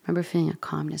I remember feeling a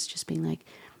calmness, just being like,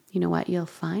 you know what, you'll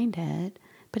find it.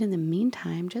 But in the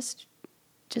meantime, just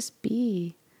just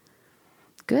be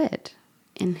good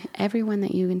in everyone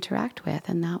that you interact with,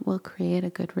 and that will create a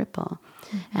good ripple.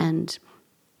 And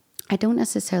I don't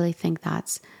necessarily think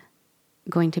that's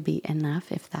going to be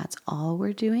enough if that's all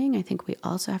we're doing. I think we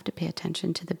also have to pay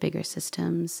attention to the bigger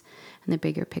systems and the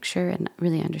bigger picture, and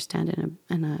really understand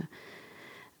in a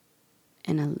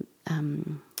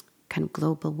kind of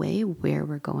global way where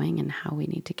we're going and how we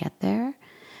need to get there.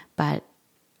 But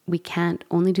we can't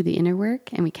only do the inner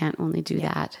work, and we can't only do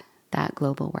that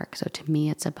global work. So to me,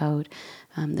 it's about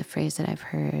the phrase that I've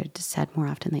heard said more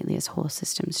often lately is whole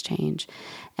systems change.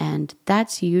 And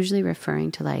that's usually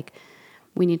referring to like,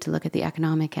 we need to look at the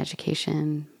economic,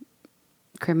 education,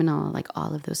 criminal, like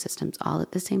all of those systems all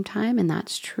at the same time. And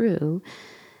that's true.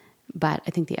 But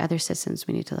I think the other systems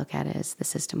we need to look at is the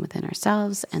system within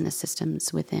ourselves and the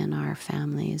systems within our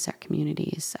families, our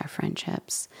communities, our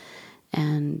friendships.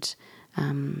 And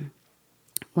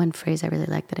one phrase I really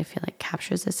like that I feel like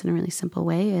captures this in a really simple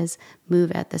way is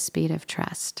move at the speed of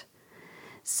trust.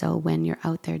 So when you're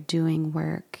out there doing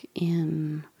work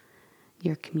in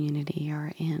your community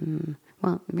or in,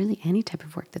 well, really any type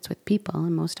of work that's with people,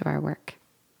 and most of our work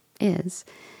is,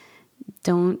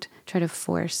 don't try to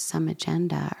force some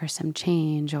agenda or some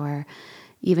change, or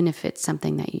even if it's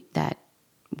something that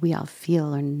we all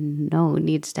feel or know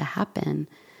needs to happen,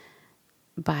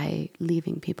 by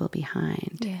leaving people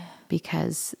behind.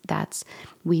 Because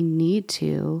we need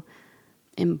to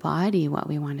embody what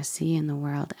we want to see in the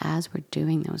world as we're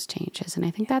doing those changes. And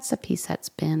I think that's the piece that's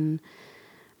been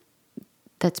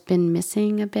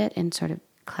missing a bit in sort of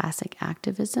classic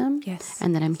activism.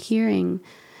 And that I'm hearing,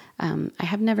 I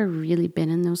have never really been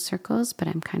in those circles, but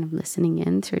I'm kind of listening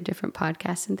in through different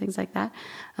podcasts and things like that.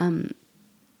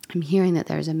 I'm hearing that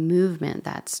there's a movement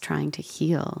that's trying to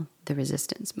heal the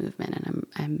resistance movement,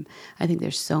 and I think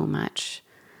there's so much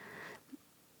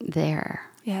there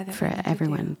for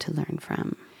everyone to learn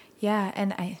from. Yeah,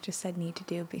 and I just said need to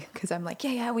do because I'm like,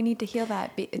 we need to heal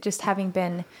that. Just having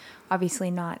been,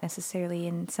 obviously not necessarily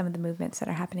in some of the movements that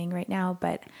are happening right now,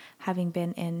 but having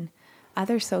been in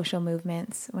other social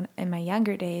movements in my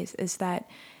younger days, is that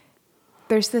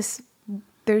there's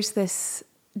this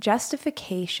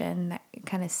justification that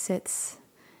kind of sits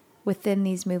within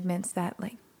these movements that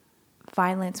like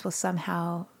violence will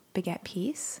somehow beget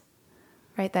peace,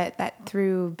 right? That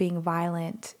through being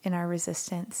violent in our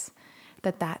resistance,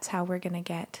 that's how we're going to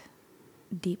get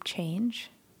deep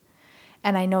change.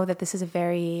 And I know that this is a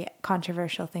very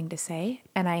controversial thing to say,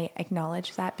 and I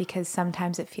acknowledge that, because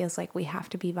sometimes it feels like we have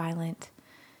to be violent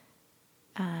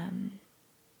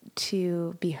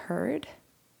to be heard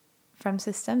from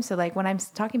systems. So like when I'm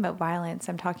talking about violence,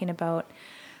 I'm talking about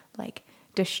like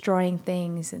destroying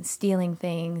things and stealing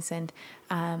things and,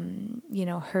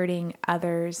 hurting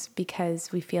others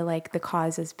because we feel like the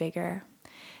cause is bigger.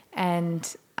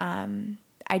 And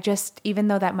even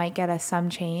though that might get us some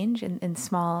change in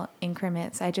small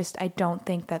increments, I don't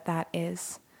think that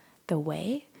is the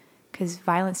way, because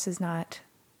violence does not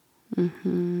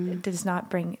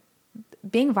bring,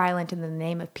 being violent in the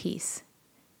name of peace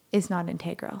is not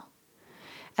integral.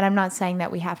 And I'm not saying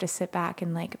that we have to sit back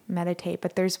and like meditate,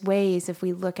 but there's ways, if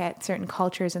we look at certain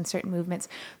cultures and certain movements,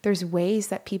 there's ways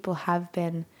that people have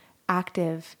been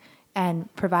active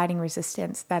and providing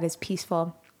resistance that is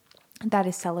peaceful, that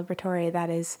is celebratory, that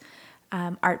is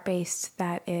art-based,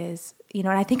 that is, and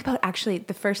I think about, actually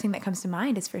the first thing that comes to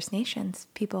mind is First Nations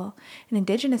people and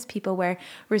Indigenous people, where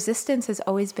resistance has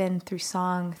always been through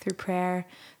song, through prayer,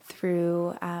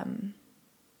 through,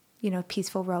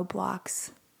 peaceful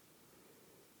roadblocks.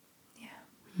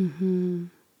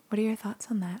 What are your thoughts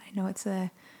on that? I know it's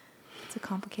a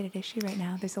complicated issue right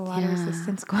now. There's a lot of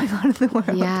resistance going on in the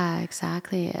world. Yeah,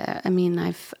 exactly. I mean,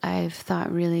 I've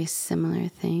thought really similar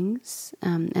things,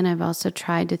 and I've also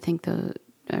tried to think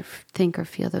or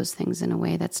feel those things in a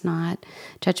way that's not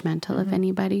judgmental of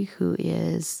anybody who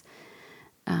is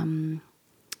in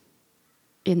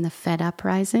the fed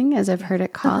uprising, as I've heard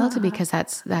it called, because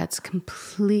that's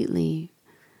completely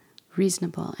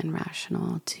reasonable and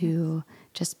rational to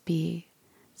just be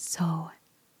so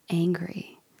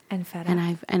angry and fed up.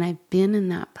 And I've been in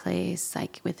that place,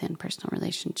 like within personal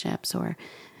relationships, or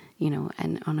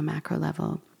and on a macro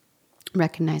level,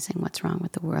 recognizing what's wrong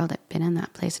with the world. I've been in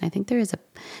that place, and I think there is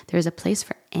a place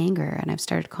for anger, and I've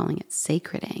started calling it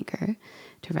sacred anger,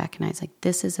 to recognize like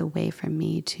this is a way for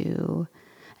me to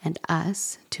and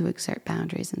us to exert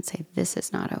boundaries and say this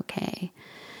is not okay.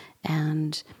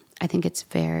 And I think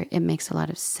it makes a lot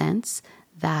of sense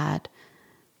that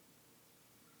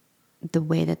the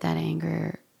way that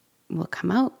anger will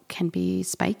come out can be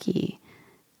spiky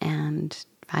and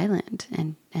violent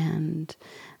and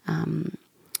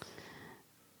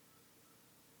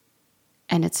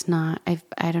and it's not,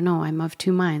 I don't know, I'm of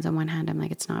two minds. On one hand, I'm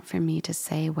like, it's not for me to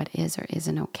say what is or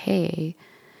isn't okay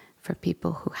for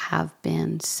people who have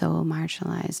been so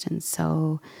marginalized and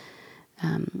so,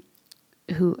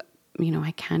 who,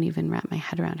 I can't even wrap my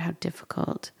head around how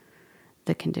difficult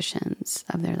the conditions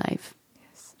of their life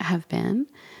have been,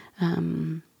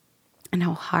 and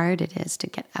how hard it is to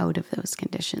get out of those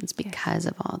conditions because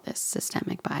of all this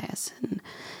systemic bias.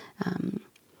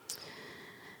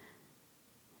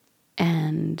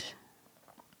 And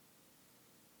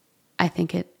I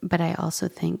think but I also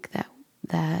think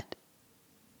that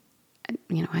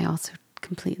I also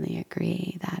completely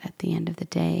agree that at the end of the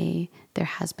day, there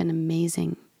has been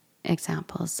amazing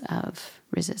examples of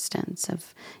resistance.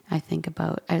 I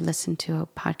listened to a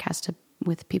podcast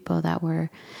with people that were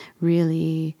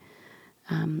really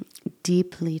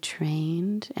deeply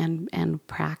trained and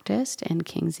practiced in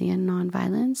Kingsian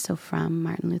nonviolence. So from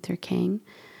Martin Luther King,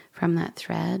 from that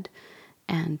thread,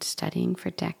 and studying for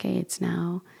decades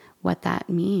now what that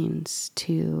means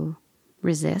to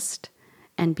resist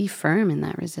and be firm in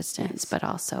that resistance, but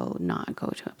also not go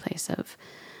to a place of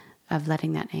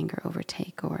letting that anger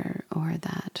overtake or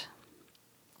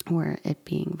it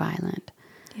being violent.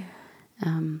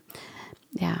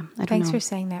 Thanks for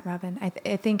saying that, Robyn.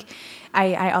 I think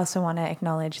I also want to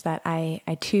acknowledge that I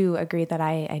too agree that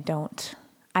I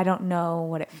don't know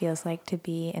what it feels like to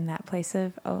be in that place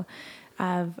of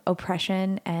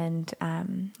oppression and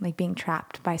like being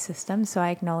trapped by systems. So I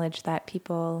acknowledge that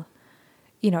people,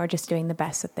 are just doing the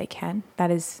best that they can.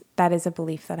 That is a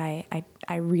belief that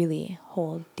I really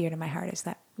hold dear to my heart, is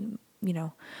that,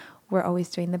 we're always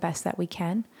doing the best that we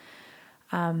can.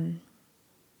 And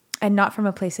not from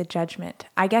a place of judgment.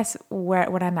 I guess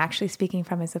what I'm actually speaking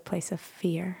from is a place of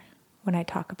fear when I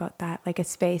talk about that, like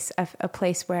a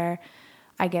place where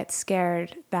I get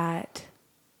scared that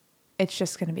it's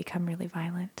just going to become really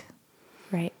violent,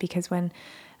 right? Because when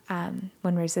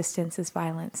resistance is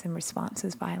violence and response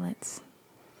is violence,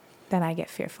 then I get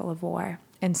fearful of war.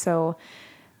 And so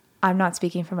I'm not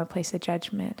speaking from a place of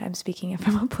judgment. I'm speaking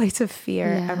from a place of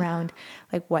fear around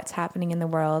like what's happening in the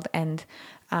world. And,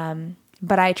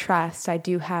 but I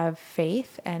do have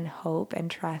faith and hope and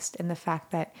trust in the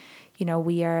fact that,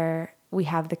 we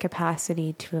have the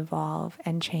capacity to evolve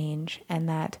and change, and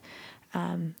that,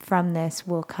 from this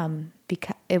will come,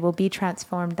 it will be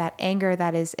transformed. That anger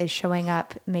that is showing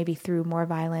up maybe through more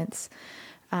violence,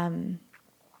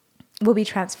 will be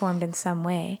transformed in some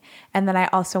way. And then I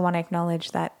also want to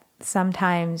acknowledge that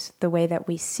sometimes the way that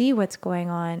we see what's going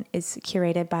on is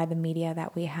curated by the media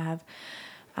that we have.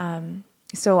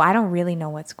 So I don't really know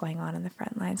what's going on in the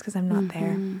front lines because I'm not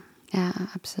there. Yeah,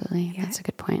 absolutely. Yeah. That's a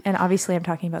good point. And obviously I'm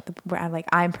talking about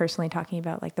I'm personally talking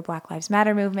about like the Black Lives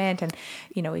Matter movement, and,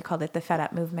 we called it the Fed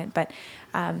Up movement, but,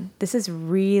 this is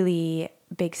really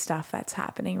big stuff that's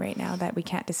happening right now that we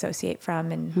can't dissociate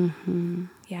from. And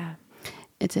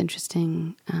it's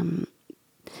interesting.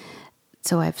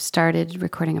 So I've started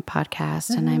recording a podcast,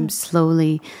 and I'm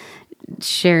slowly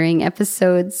sharing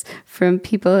episodes from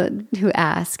people who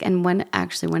ask. And one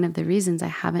of the reasons I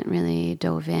haven't really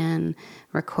dove in,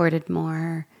 recorded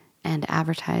more, and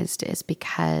advertised is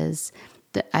because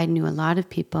I knew a lot of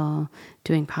people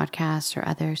doing podcasts or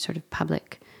other sort of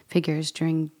public figures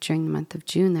during the month of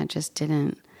June that just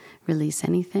didn't release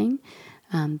anything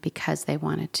because they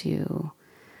wanted to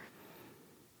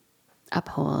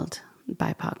uphold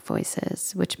BIPOC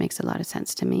voices, which makes a lot of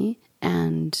sense to me.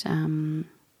 And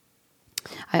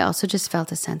I also just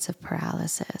felt a sense of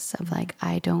paralysis of like,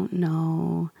 I don't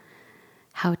know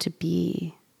how to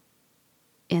be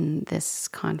in this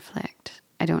conflict.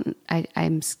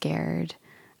 I'm scared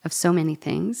of so many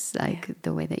things, like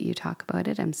the way that you talk about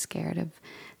it. I'm scared of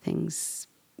things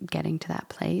getting to that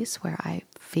place where I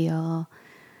feel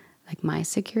like my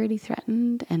security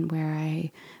threatened, and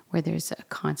where there's a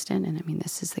constant, and I mean,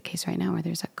 this is the case right now, where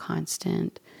there's a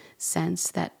constant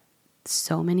sense that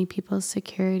so many people's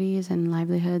securities and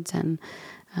livelihoods and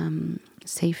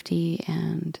safety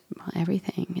and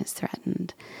everything is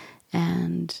threatened.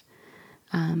 And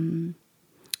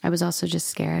I was also just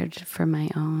scared for my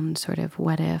own sort of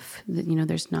what if,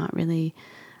 there's not really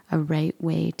a right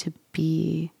way to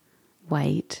be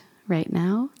white right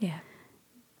now. Yeah.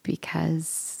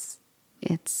 Because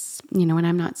it's, and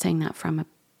I'm not saying that from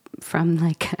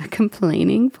like a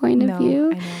complaining point of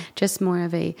view, just more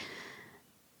of a,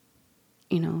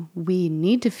 we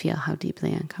need to feel how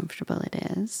deeply uncomfortable it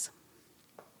is.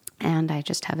 And I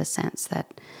just have a sense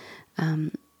that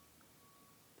I'm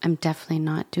definitely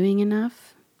not doing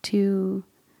enough to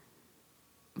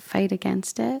fight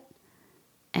against it.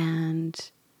 And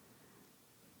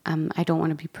I don't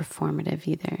want to be performative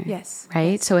either. Yes.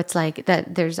 Right. Yes. So it's like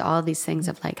that. There's all these things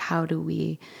of like, how do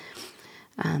we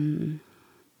move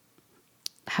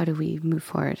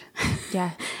forward?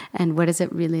 Yeah. And what does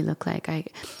it really look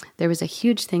like? There was a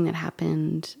huge thing that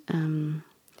happened in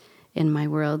my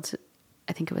world.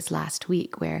 I think it was last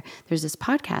week, where there's this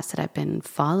podcast that I've been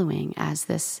following as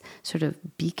this sort of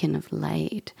beacon of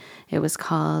light. It was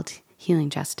called Healing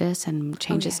Justice and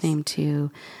changed its name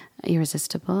to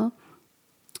Irresistible.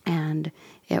 And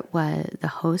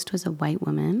the host was a white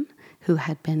woman who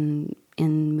had been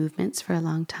in movements for a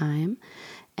long time,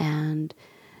 and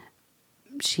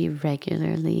she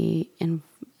regularly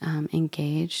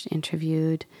engaged,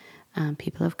 interviewed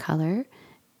people of color,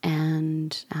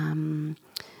 and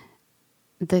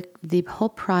the whole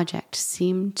project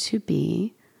seemed to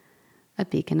be a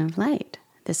beacon of light.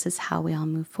 This is how we all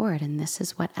move forward, and this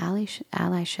is what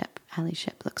allyship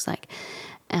looks like.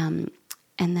 And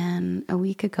then a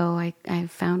week ago, I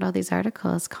found all these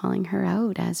articles calling her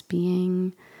out as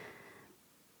being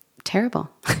terrible.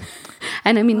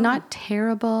 And I mean, not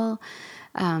terrible.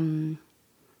 I don't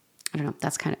know.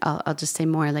 That's kind of, I'll just say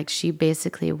more like she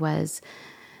basically was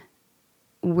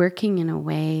working in a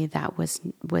way that was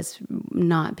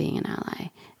not being an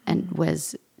ally, and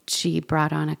she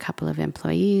brought on a couple of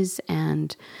employees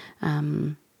and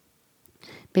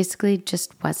basically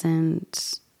just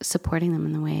wasn't supporting them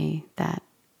in the way that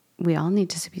we all need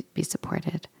to be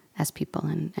supported as people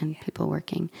and people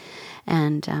working.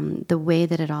 And the way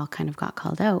that it all kind of got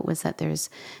called out was that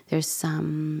there's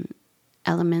some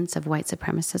elements of white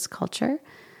supremacist culture,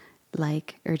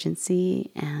 like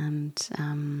urgency, and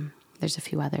there's a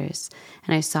few others.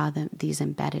 And I saw these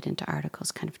embedded into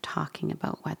articles kind of talking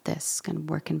about what this kind of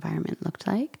work environment looked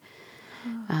like.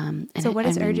 So what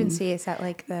is urgency? Is that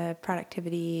like the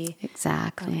productivity?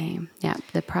 Exactly. Okay. Yeah,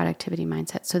 the productivity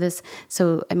mindset. So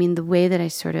the way that I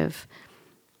sort of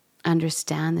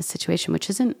understand the situation,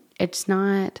 it's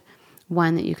not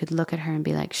one that you could look at her and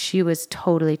be like, she was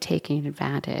totally taking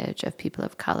advantage of people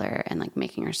of color and like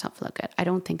making herself look good. I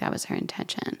don't think that was her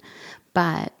intention.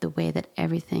 But the way that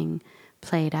everything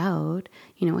played out,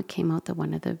 it came out that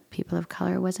one of the people of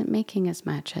color wasn't making as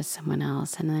much as someone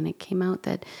else. And then it came out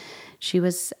that she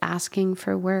was asking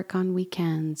for work on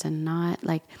weekends and not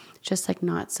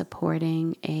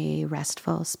supporting a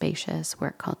restful, spacious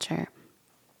work culture,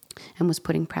 and was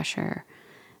putting pressure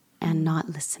and not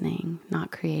listening,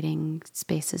 not creating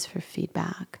spaces for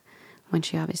feedback when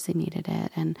she obviously needed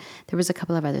it. And there was a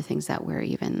couple of other things that were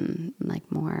even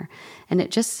like more. And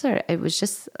it was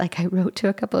just like, I wrote to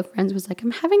a couple of friends, was like,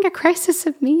 I'm having a crisis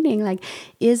of meaning. Like,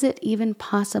 is it even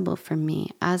possible for me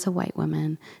as a white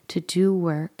woman to do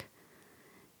work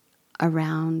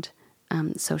around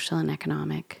social and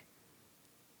economic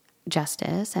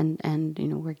justice? And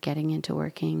we're getting into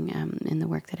working in the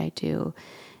work that I do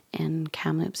in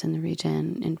Kamloops in the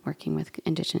region and working with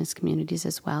Indigenous communities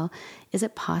as well. Is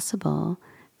it possible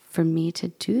for me to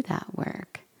do that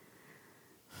work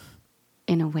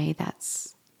in a way that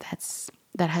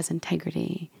has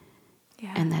integrity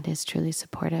and that is truly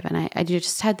supportive? And I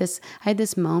just had this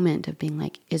moment of being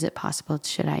like, is it possible?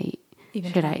 Should I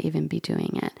even be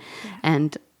doing it? Yeah.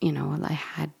 And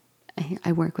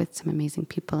I work with some amazing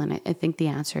people, and I think the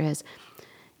answer is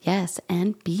yes,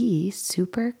 and be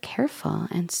super careful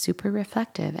and super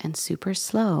reflective and super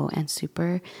slow and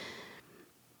super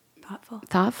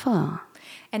thoughtful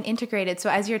and integrated. So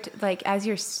as you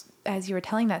were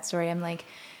telling that story, I'm like,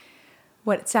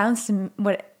 what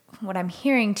I'm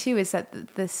hearing too is that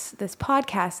this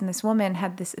podcast and this woman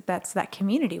had that's that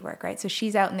community work, right? So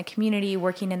she's out in the community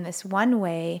working in this one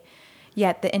way,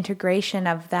 yet the integration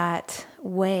of that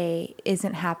way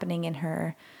isn't happening in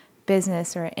her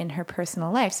business or in her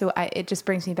personal life. So it just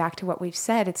brings me back to what we've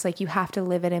said. It's like you have to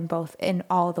live it in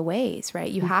all the ways,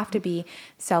 right? You have to be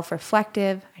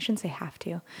self-reflective. I shouldn't say have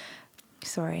to.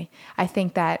 Sorry. I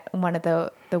think that one of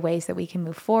the ways that we can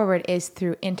move forward is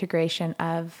through integration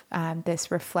of this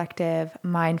reflective,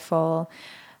 mindful,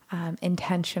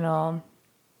 intentional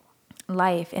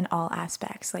life in all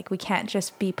aspects. Like we can't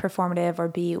just be performative or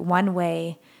be one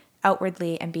way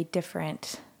outwardly and be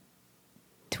different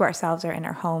to ourselves or in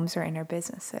our homes or in our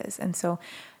businesses. And so,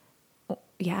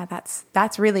 yeah,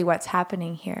 that's really what's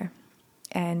happening here.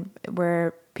 And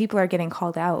where people are getting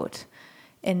called out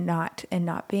in not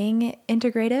being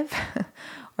integrative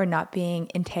or not being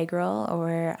integral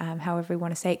or however you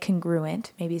want to say it,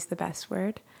 congruent, maybe is the best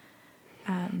word.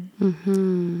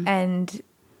 And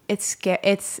it's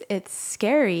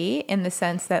scary in the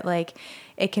sense that like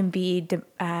it can be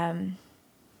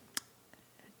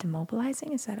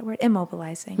demobilizing. Is that a word?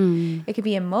 Immobilizing. It could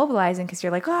be immobilizing because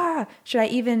you're like, should I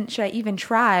even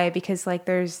try? Because like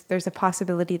there's a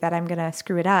possibility that I'm going to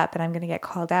screw it up and I'm going to get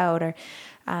called out, or,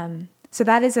 so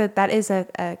that is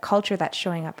a culture that's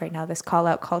showing up right now, this call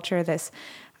out culture, this,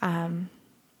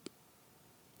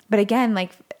 but again,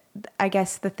 like, I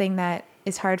guess the thing that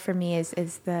is hard for me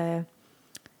is the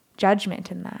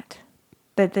judgment in that,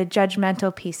 the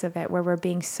judgmental piece of it, where we're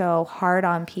being so hard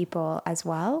on people as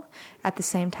well at the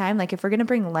same time. Like if we're going to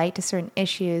bring light to certain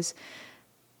issues,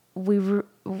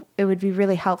 it would be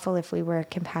really helpful if we were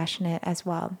compassionate as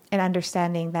well, and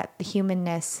understanding that the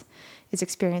humanness is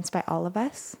experienced by all of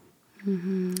us.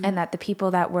 Mm-hmm. And that the people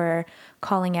that we're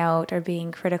calling out or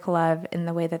being critical of in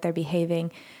the way that they're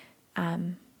behaving,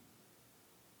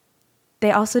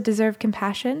 they also deserve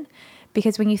compassion.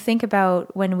 Because when you think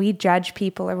about when we judge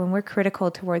people or when we're critical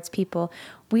towards people,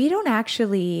 we don't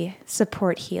actually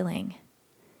support healing.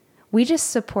 We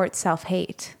just support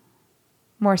self-hate,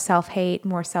 more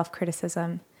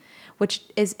self-criticism, which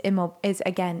is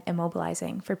again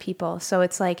immobilizing for people. So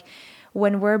it's like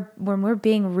when we're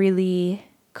being really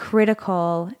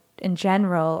critical in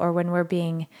general, or when we're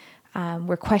being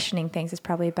we're questioning things is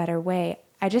probably a better way.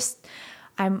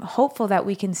 I'm hopeful that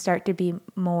we can start to be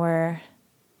more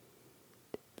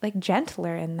like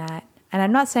gentler in that. And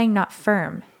I'm not saying not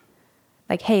firm,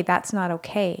 like, hey, that's not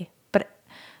okay. But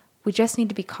we just need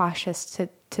to be cautious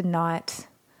to not,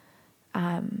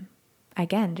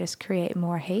 again, just create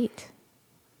more hate.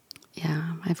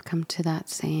 Yeah, I've come to that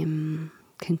same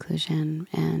conclusion.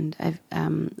 And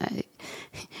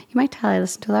you might tell I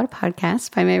listen to a lot of podcasts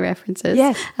by my references.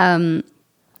 Yes.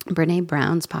 Brene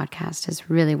Brown's podcast is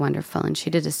really wonderful. And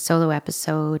she did a solo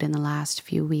episode in the last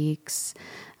few weeks.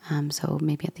 So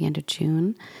maybe at the end of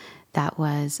June, that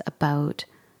was about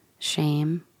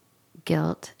shame,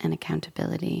 guilt, and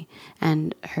accountability.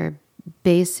 And her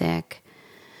the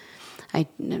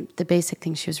basic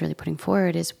thing she was really putting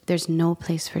forward is there's no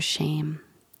place for shame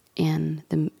in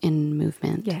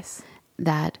movement. Yes.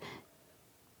 That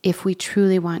if we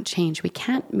truly want change, we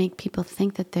can't make people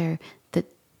think that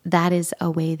that is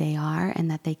a way they are and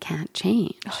that they can't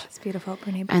change. Oh, it's beautiful,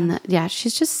 Brene Brown. And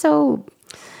she's just so,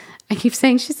 I keep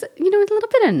saying she's, a little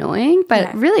bit annoying,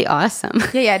 but really awesome.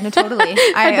 Yeah, no, totally.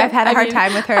 I've had a hard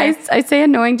time with her. I say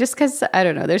annoying just because, I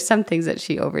don't know, there's some things that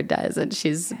she overdoes, and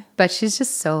but she's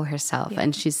just so herself,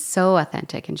 and she's so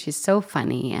authentic, and she's so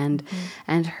funny, and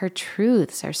her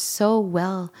truths are so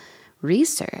well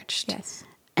researched. Yes.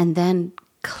 And then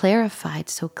clarified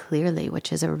so clearly,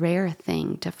 which is a rare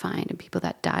thing to find in people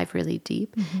that dive really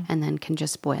deep and then can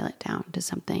just boil it down to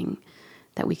something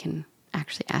that we can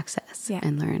actually access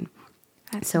and learn.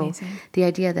 That's amazing. The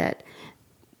idea that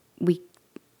we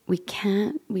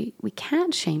can't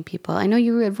shame people. I know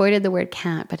you avoided the word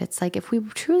can't, but it's like if we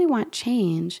truly want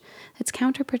change, it's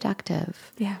counterproductive.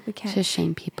 Yeah, we can't to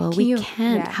shame people. We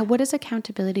can't. Yeah. What does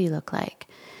accountability look like?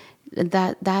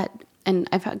 And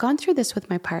I've gone through this with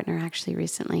my partner actually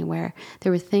recently, where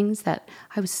there were things that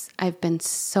I've been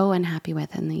so unhappy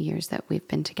with in the years that we've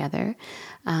been together.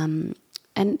 And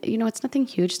it's nothing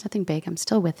huge, it's nothing big. I'm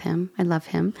still with him. I love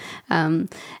him. And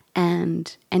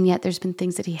yet there's been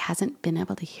things that he hasn't been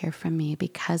able to hear from me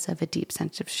because of a deep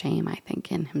sense of shame, I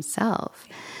think, in himself.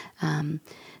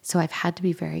 So I've had to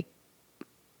be very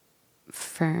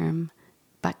firm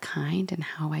but kind in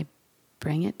how I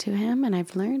bring it to him, and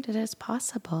I've learned it is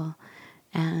possible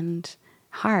and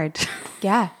hard.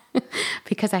 Yeah.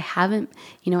 Because I haven't,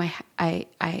 I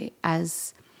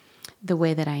as the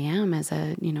way that I am as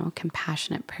a,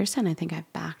 compassionate person, I think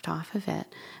I've backed off of it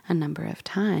a number of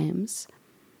times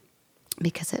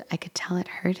because I could tell it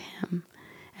hurt him.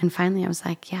 And finally I was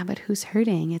like, yeah, but who's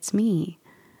hurting? It's me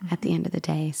at the end of the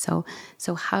day. So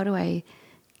how do I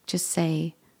just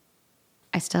say,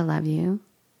 I still love you.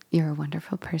 You're a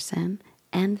wonderful person.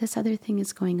 And this other thing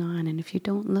is going on. And if you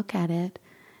don't look at it,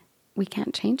 we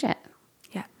can't change it.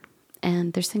 Yeah.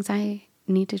 And there's things I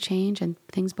need to change and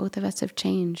things both of us have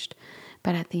changed.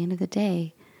 But at the end of the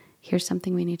day, here's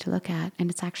something we need to look at. And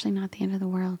it's actually not the end of the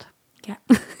world. Yeah.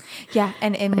 Yeah.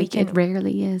 And it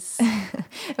rarely is.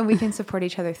 And we can support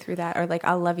each other through that, or like,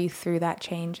 I'll love you through that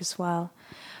change as well.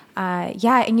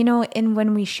 Yeah. And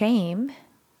when we shame,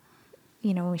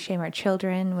 when we shame our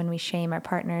children, when we shame our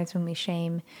partners, when we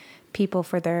shame people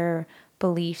for their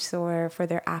beliefs or for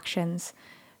their actions,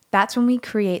 that's when we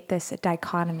create this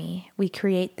dichotomy. We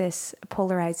create this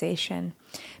polarization,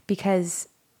 because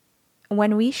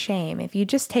when we shame, if you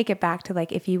just take it back to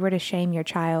like, if you were to shame your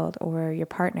child or your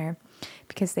partner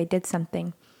because they did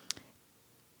something,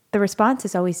 the response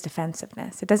is always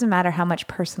defensiveness. It doesn't matter how much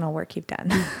personal work you've done,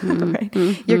 right?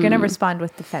 You're going to respond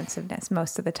with defensiveness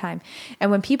most of the time.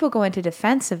 And when people go into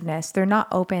defensiveness, they're not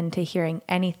open to hearing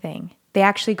anything. They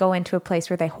actually go into a place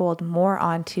where they hold more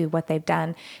onto what they've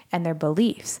done and their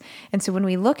beliefs. And so when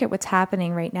we look at what's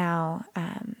happening right now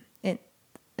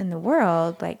in the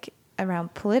world, like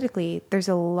around politically, there's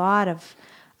a lot of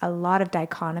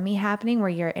dichotomy happening where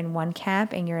you're in one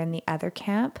camp and you're in the other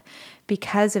camp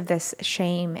because of this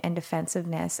shame and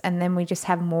defensiveness. And then we just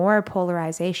have more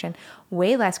polarization,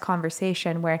 way less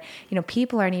conversation where,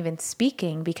 people aren't even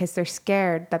speaking because they're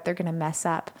scared that they're going to mess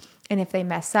up. And if they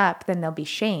mess up, then they'll be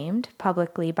shamed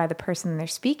publicly by the person they're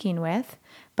speaking with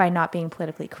by not being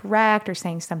politically correct or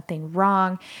saying something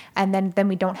wrong. And then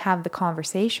we don't have the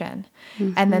conversation.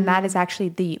 And then that is actually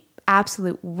the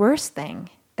absolute worst thing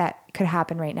that could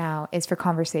happen right now is for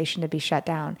conversation to be shut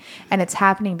down. And it's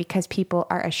happening because people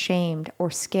are ashamed or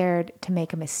scared to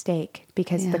make a mistake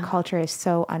because the culture is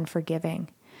so unforgiving.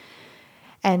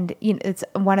 And it's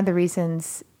one of the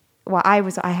reasons why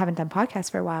I haven't done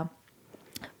podcasts for a while.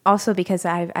 Also because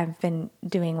I've been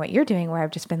doing what you're doing where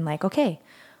I've just been like, okay,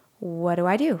 what do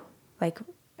I do? Like,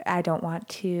 I don't want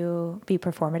to be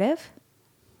performative.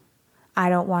 I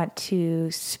don't want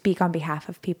to speak on behalf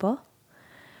of people.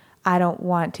 I don't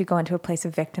want to go into a place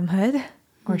of victimhood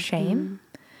or shame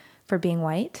for being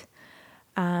white.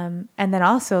 And then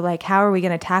also, like, how are we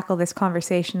going to tackle this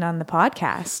conversation on the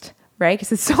podcast, right?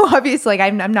 Because it's so obvious, like,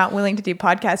 I'm not willing to do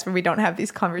podcasts where we don't have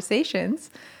these conversations.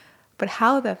 But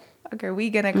how the fuck are we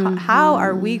going to, how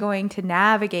are we going to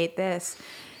navigate this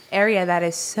area that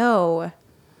is so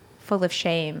full of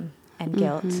shame and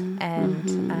guilt?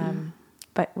 And,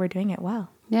 but we're doing it well.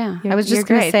 Yeah, I was just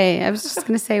going to say,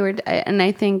 and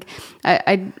I think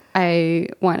I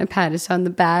want to pat us on the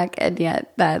back, and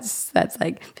yet that's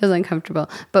like feels uncomfortable.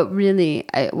 But really,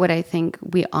 what I think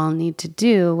we all need to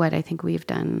do, what I think we've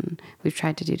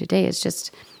tried to do today, is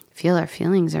just feel our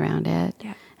feelings around it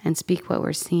and speak what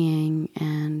we're seeing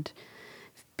and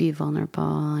be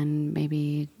vulnerable and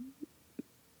maybe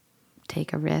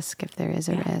take a risk if there is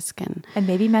a risk and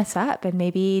maybe mess up and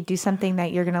maybe do something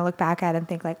that you're going to look back at and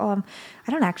think like, oh,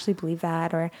 I don't actually believe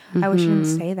that, or I wish I didn't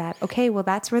say that. Okay, well,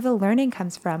 that's where the learning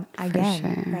comes from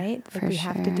again, right? Like we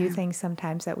have to do things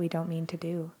sometimes that we don't mean to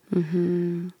do.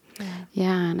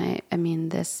 Yeah, and I mean,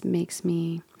 this makes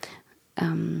me,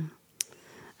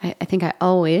 I think I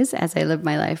always, as I live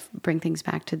my life, bring things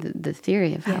back to the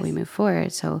theory of how we move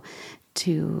forward. So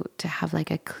to have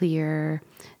like a clear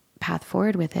path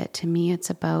forward with it, to me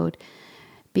it's about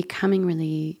becoming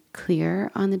really clear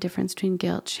on the difference between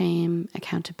guilt, shame,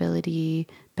 accountability,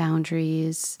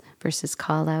 boundaries versus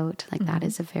call out. Like that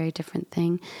is a very different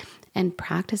thing, and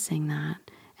practicing that.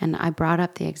 And I brought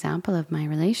up the example of my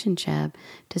relationship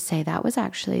to say that was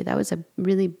a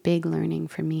really big learning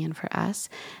for me and for us.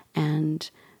 And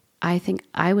I think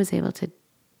I was able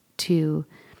to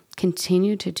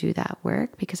continue to do that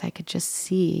work because I could just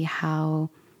see how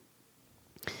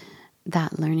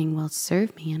that learning will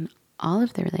serve me in all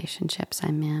of the relationships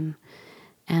I'm in.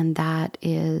 And that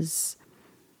is,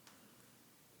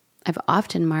 I've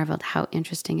often marveled how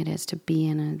interesting it is to be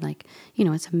in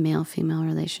it's a male-female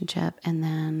relationship, and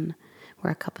then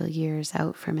we're a couple of years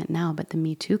out from it now, but the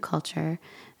Me Too culture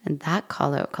and that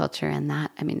call-out culture and that,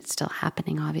 I mean, it's still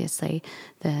happening, obviously,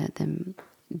 the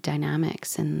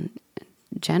dynamics and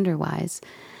gender-wise,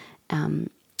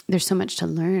 there's so much to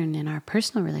learn in our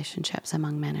personal relationships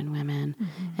among men and women.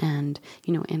 And,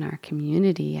 in our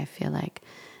community, I feel like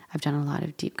I've done a lot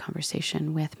of deep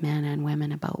conversation with men and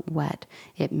women about what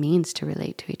it means to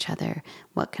relate to each other.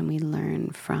 What can we learn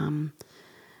from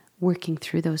working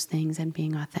through those things and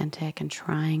being authentic and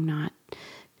trying not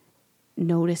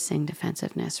noticing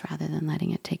defensiveness rather than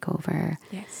letting it take over.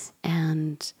 Yes.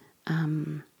 And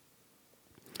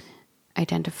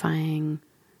identifying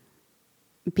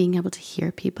being able to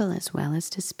hear people as well as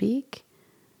to speak.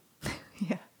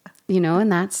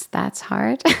 And that's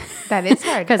hard. That is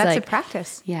hard. That's a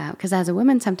practice. Yeah. Because as a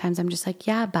woman, sometimes I'm just like,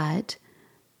 yeah, but,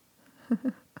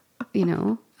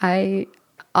 I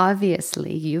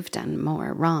obviously you've done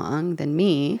more wrong than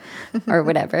me or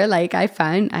whatever. Like I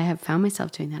have found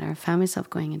myself doing that, or I found myself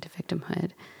going into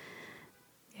victimhood.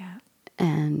 Yeah.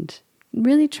 And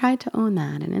really tried to own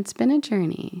that. And it's been a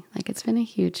journey. Like it's been a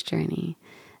huge journey.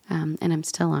 And I'm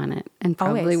still on it, and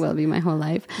probably will be my whole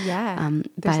life. Yeah.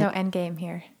 There's no end game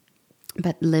here.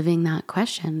 But living that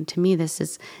question, to me, this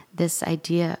is this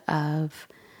idea of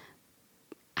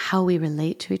how we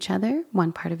relate to each other.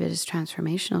 One part of it is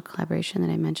transformational collaboration that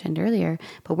I mentioned earlier,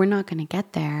 but we're not going to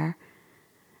get there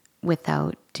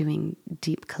without doing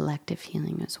deep collective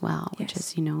healing as well, which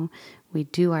is, we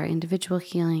do our individual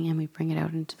healing and we bring it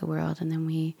out into the world, and then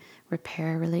we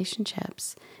repair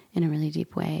relationships in a really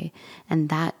deep way. And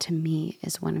that, to me,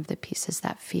 is one of the pieces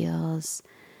that feels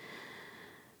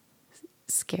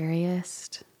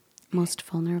scariest, most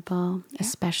vulnerable,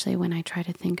 especially when I try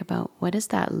to think about what does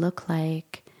that look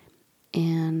like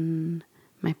in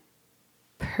my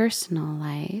personal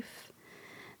life,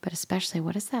 but especially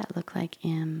what does that look like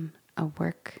in a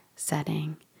work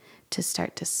setting, to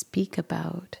start to speak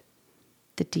about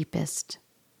the deepest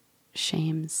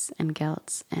shames and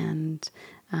guilts and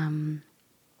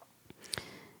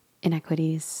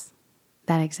inequities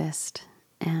that exist.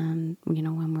 And,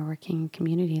 when we're working in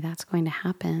community, that's going to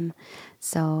happen.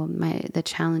 So the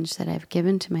challenge that I've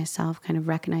given to myself, kind of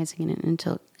recognizing in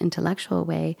an intellectual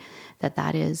way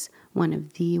that is one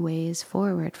of the ways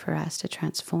forward for us to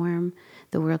transform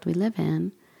the world we live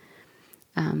in,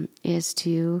 is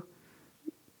to,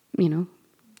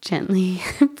 gently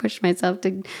push myself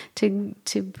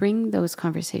to bring those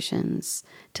conversations,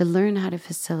 to learn how to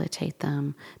facilitate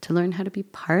them, to learn how to be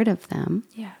part of them.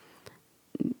 Yeah.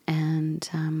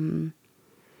 And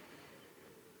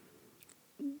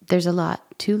there's a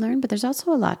lot to learn, but there's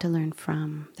also a lot to learn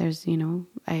from. There's,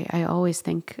 I always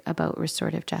think about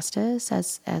restorative justice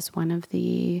as one of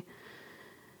the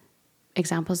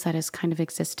examples that has kind of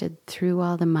existed through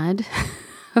all the mud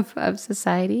of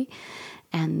society.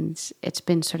 And it's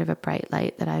been sort of a bright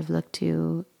light that I've looked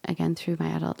to again through my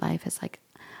adult life. It's like,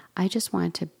 I just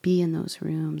want to be in those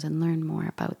rooms and learn more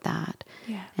about that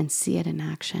and see it in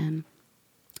action.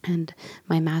 And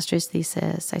my master's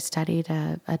thesis, I studied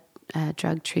a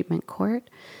drug treatment court,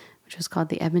 which was called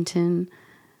the Edmonton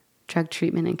Drug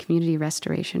Treatment and Community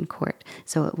Restoration Court.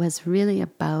 So it was really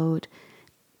about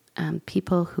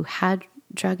people who had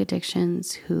drug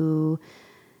addictions, who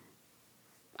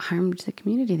harmed the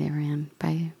community they were in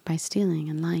by stealing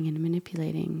and lying and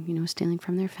manipulating, stealing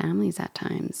from their families at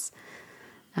times.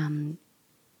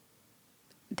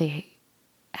 They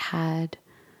had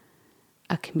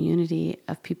a community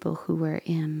of people who were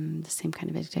in the same kind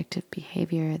of addictive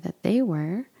behavior that they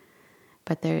were,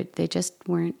 but they just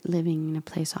weren't living in a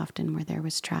place often where there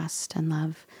was trust and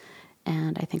love.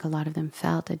 And I think a lot of them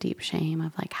felt a deep shame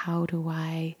of like, how do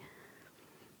I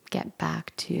get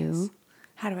back to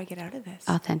how do I get out of this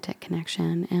authentic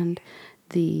connection? And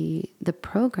the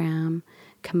program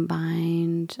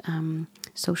combined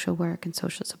social work and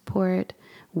social support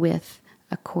with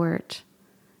a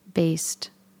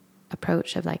court-based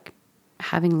approach of like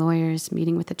having lawyers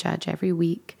meeting with a judge every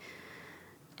week.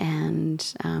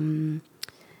 And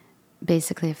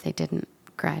basically, if they didn't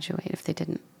graduate, if they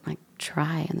didn't like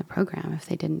try in the program, if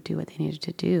they didn't do what they needed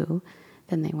to do,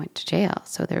 then they went to jail.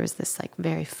 So there was this like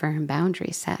very firm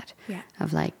boundary set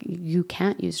of like, you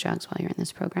can't use drugs while you're in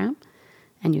this program,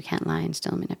 and you can't lie and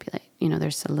still manipulate.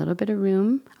 There's a little bit of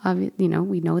room of, we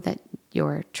know that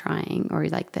you're trying, or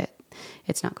like that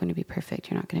it's not going to be perfect.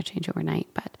 You're not going to change overnight,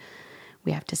 but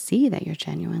we have to see that you're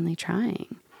genuinely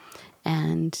trying.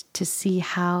 And to see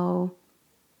how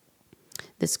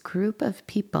this group of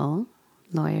people,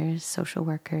 lawyers, social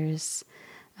workers,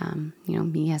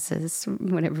 me as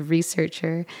whatever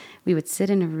researcher, we would sit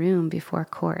in a room before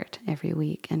court every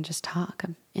week and just talk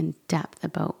in depth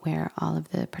about where all of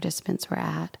the participants were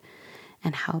at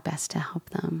and how best to help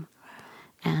them.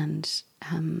 And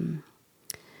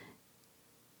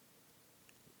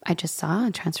I just saw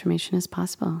a transformation is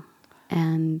possible.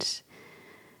 And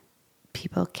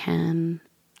people can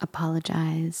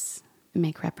apologize,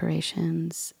 make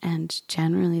reparations. And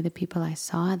generally the people I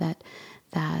saw that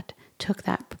took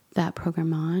that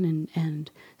program on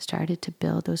and started to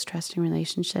build those trusting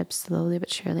relationships slowly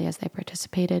but surely as they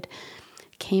participated,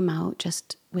 came out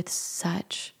just with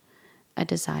such a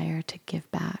desire to give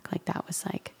back. Like that was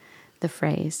like the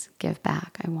phrase, give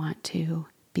back. I want to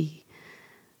be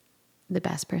the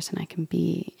best person I can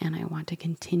be, and I want to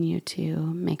continue to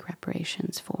make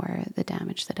reparations for the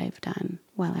damage that I've done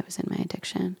while I was in my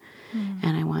addiction.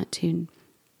 And I want to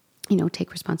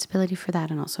take responsibility for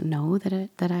that, and also know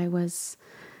that I was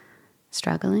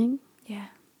struggling. Yeah.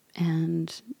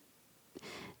 And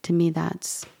to me,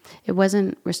 it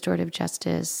wasn't restorative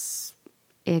justice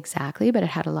exactly, but it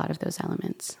had a lot of those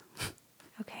elements.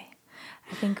 Okay.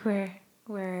 I think we're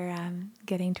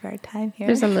getting to our time here.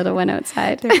 There's a little one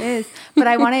outside. There is. But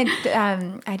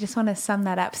I just want to sum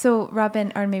that up. So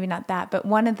Robyn, or maybe not that, but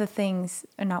one of the things,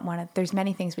 or not one of, there's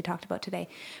many things we talked about today,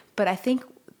 but I think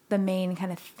the main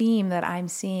kind of theme that I'm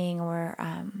seeing, or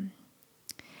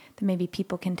that maybe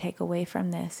people can take away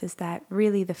from this, is that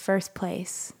really the first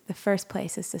place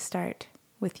is to start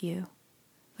with you,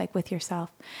 like with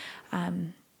yourself.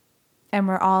 And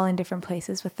we're all in different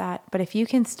places with that. But if you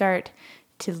can start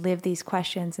to live these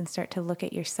questions and start to look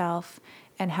at yourself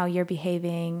and how you're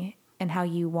behaving and how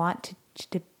you want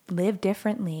to live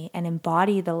differently and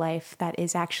embody the life that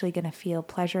is actually going to feel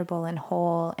pleasurable and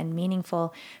whole and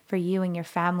meaningful for you and your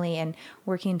family, and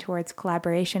working towards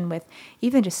collaboration with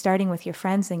even just starting with your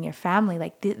friends and your family,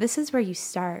 like this is where you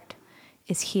start,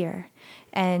 is here.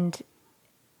 And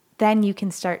then you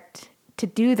can start to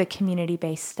do the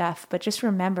community-based stuff. But just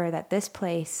remember that this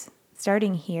place,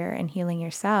 starting here and healing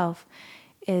yourself,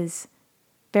 is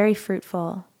very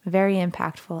fruitful, very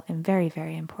impactful, and very,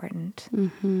 very important.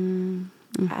 Mm-hmm.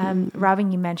 Mm-hmm.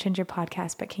 Robyn, you mentioned your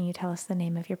podcast, but can you tell us the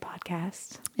name of your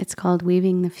podcast? It's called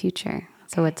Weaving the Future.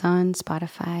 So it's on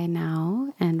Spotify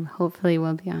now, and hopefully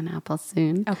will be on Apple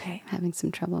soon. Okay. I'm having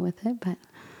some trouble with it, but...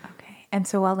 Okay. And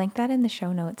so I'll link that in the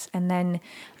show notes. And then,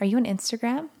 are you on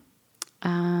Instagram?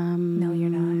 No, you're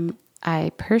not.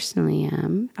 I personally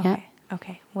am. Okay. Yeah.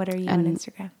 Okay. What are you on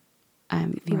Instagram?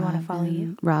 If you want to follow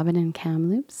you. Robyn and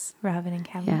Kamloops. Robyn and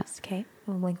Kamloops. Yeah. Okay.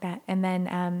 We'll link that. And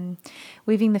then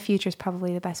Weaving the Future is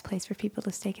probably the best place for people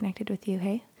to stay connected with you,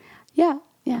 hey? Yeah.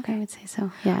 Yeah, okay. I would say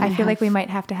so. Yeah, I feel like we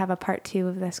might have to have a part 2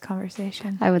 of this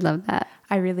conversation. I would love that.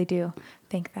 I really do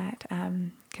think that,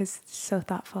 because it's so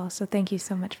thoughtful. So thank you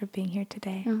so much for being here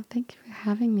today. Oh, thank you for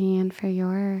having me and for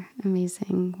your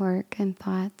amazing work and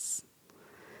thoughts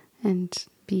and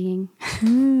being.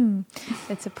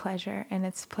 It's a pleasure, and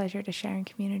it's a pleasure to share in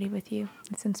community with you.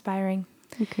 It's inspiring.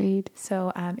 Agreed.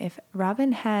 So if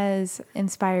Robyn has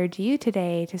inspired you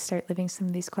today to start living some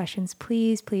of these questions,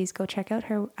 please go check out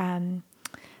her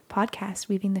podcast,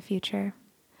 Weaving the Future.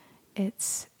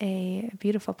 It's a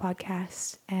beautiful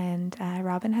podcast, and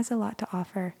Robyn has a lot to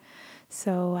offer.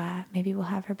 So maybe we'll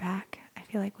have her back. I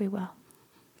feel like we will.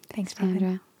 Thanks,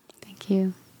 Robyn. Thank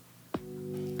you.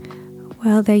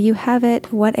 Well, there you have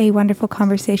it. What a wonderful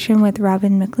conversation with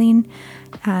Robyn McLean.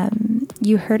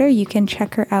 You heard her. You can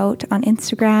check her out on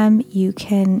Instagram. You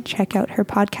can check out her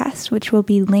podcast, which will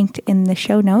be linked in the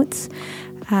show notes.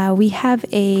 We have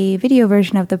a video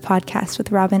version of the podcast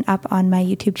with Robyn up on my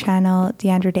YouTube channel,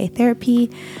 Deandra Day Therapy.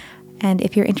 And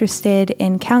if you're interested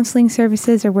in counseling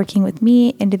services or working with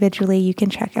me individually, you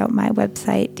can check out my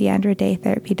website,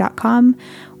 deandradaytherapy.com,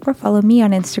 or follow me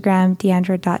on Instagram,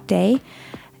 deandra.day.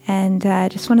 And I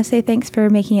just want to say thanks for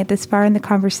making it this far in the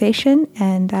conversation,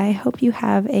 and I hope you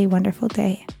have a wonderful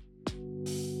day.